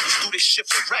 Y'all niggas do this shit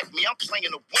for wreck me, I'm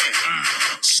playing to win.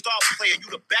 Star player,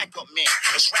 you the backup man.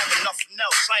 Let's rap nothing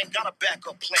else, I ain't got a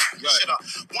backup plan. Shit, I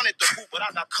wanted the hoop, but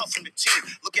I got cut from the team.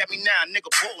 Look at me now, nigga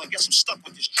ballin', guess I'm stuck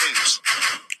with his dreams.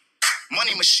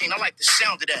 Money machine, I like the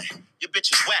sound of that. Your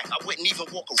bitch is whack, I wouldn't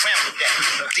even walk around with that.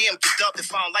 DM get dubbed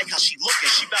if I don't like how she looking.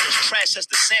 She about as trash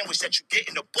as the sandwich that you get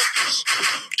in the bookings.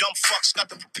 Dumb fucks got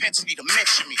the propensity to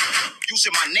mention me.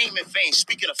 Using my name in vain,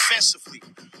 speaking offensively.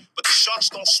 But the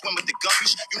sharks don't swim with the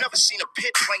guppies. You never seen a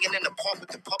pit playing in the park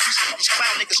with the puppies. These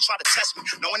clown niggas try to test me,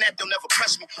 knowing that they'll never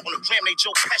press me. On the gram, they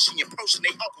Joe Pesci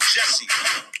impersonate Uncle Jesse.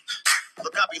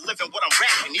 Look, I be living what I'm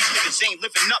rapping. These niggas ain't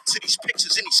living up to these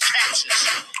pictures and these captions.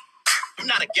 You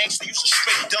not a gangster, you's a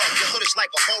straight dog. Your hood is like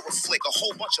a horror flick, a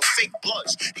whole bunch of fake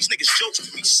bloods. These niggas jokes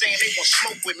to me, saying they want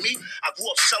smoke with me. I grew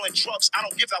up selling drugs, I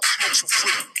don't give out smokes for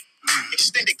free.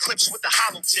 Extended clips with the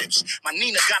hollow tips. My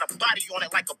Nina got a body on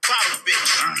it like a bottle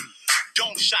bitch.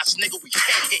 Dome shots, nigga, we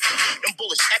head hit. Them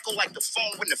bullets echo like the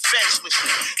phone when the feds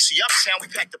listening. See, uptown,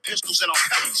 we pack the pistols in our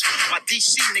pellies. My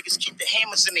DC niggas keep the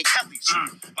hammers in their helis.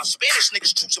 My Spanish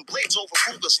niggas choosing blades over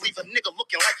Rugers. Leave a nigga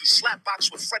looking like he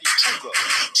slapboxed with Freddy Krueger.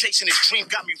 Chasing his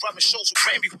dream got me rubbing shows with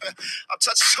Grammy. I'm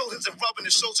touching shoulders and rubbing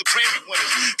the shows of Grammy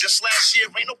winners. Just last year,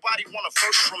 ain't nobody want a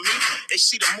verse from me. They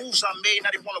see the moves I made,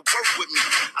 now they want to work with me.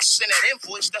 I send that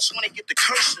invoice, that's when they get the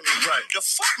curse to me. Right. The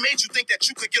fuck made you think that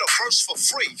you could get a verse for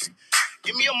free?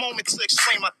 Give me a moment to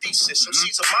explain my thesis.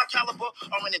 MCs of my caliber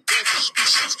are an endangered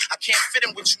species. I can't fit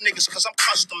in with you niggas cause I'm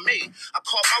custom made. I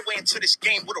carved my way into this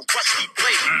game with a rusty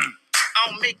blade. I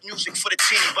don't make music for the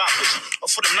teeny boppers or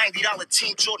for the $90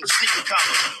 Team Jordan sneaker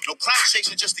coppers. No cloud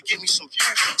chasing just to give me some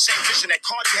views. Same vision that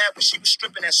Cardi had when she was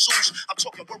stripping at Sue's. I'm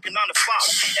talking working 9 to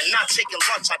 5 and not taking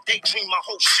lunch. I daydream my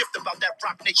whole shift about that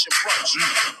Rock Nation brunch.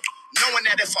 Knowing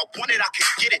that if I wanted, I could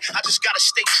get it. I just gotta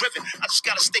stay driven. I just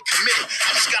gotta stay committed.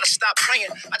 I just gotta stop praying.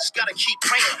 I just gotta keep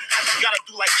praying. I just gotta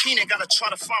do like Keenan, gotta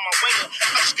try to find my way in.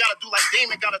 I just gotta do like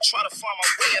Damon, gotta try to find my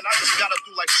way in. I just gotta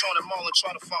do like Sean and Marlon,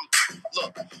 try to find.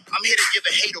 Look, I'm here to give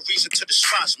a hate a reason to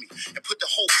despise me and put the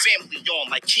whole family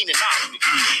on like Keenan Osley.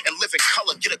 And live in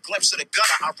color, get a glimpse of the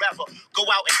gutter. I'd rather go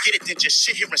out and get it than just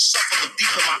sit here and suffer. Look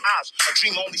deep in my eyes. A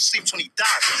dreamer only sleeps when he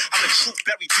dies. I'm the truth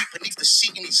buried deep beneath the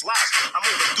sea in these lies. I'm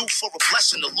overdue for a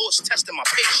blessing, the Lord's testing my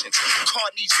patience. Car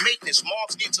needs maintenance,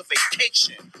 mom's needs a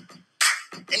vacation.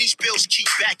 And these bills keep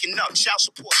backing up. Child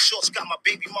support shorts got my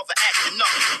baby mother acting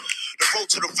up. The road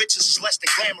to the riches is less than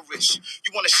glamorous.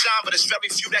 You want to shine, but there's very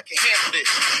few that can handle this.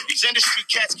 These industry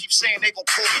cats keep saying they gon'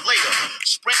 call me later.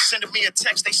 Sprint sending me a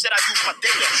text, they said I use my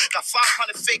data. Got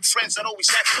 500 fake friends that always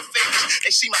ask for favors.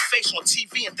 They see my face on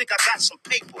TV and think I got some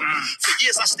paper. For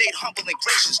years I stayed humble and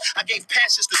gracious. I gave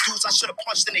passes to dudes I should have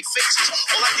punched in their faces.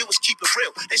 All I did was keep it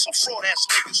real. They some fraud ass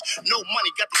niggas. No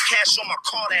money, got the cash on my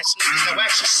card ass niggas. Now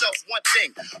ask yourself one thing.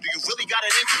 Do you really got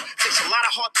it in you? Takes a lot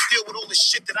of heart to deal with all this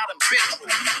shit that I done been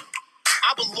through.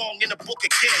 I belong in the book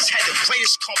of Guinness, had the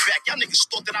greatest comeback. Y'all niggas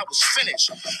thought that I was finished.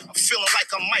 I'm feeling like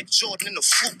I'm Mike Jordan in the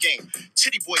flu game.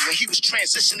 Titty Boy when he was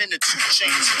transitioning to 2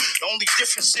 Chainz. The only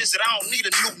difference is that I don't need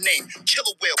a new name.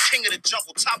 Killer Whale, king of the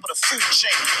jungle, top of the food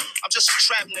chain. I'm just a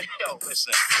trap nigga. Yo,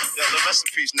 listen. Yo, the rest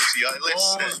in peace, Nipsey.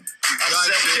 Listen.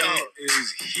 Brigante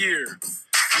is here.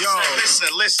 Yo,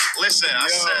 listen. I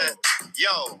said,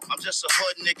 yo, I'm just a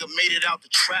hood nigga, made it out the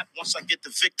trap. Once I get the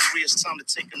victory, it's time to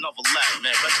take another lap,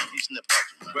 man. Rest in peace, Nip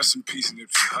Hustle, man. Rest in peace,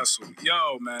 Nipsey Hussle.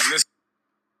 Yo, man, listen.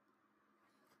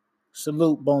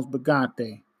 Salute, Bones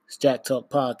Brigante. It's Jack Talk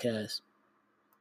Podcast.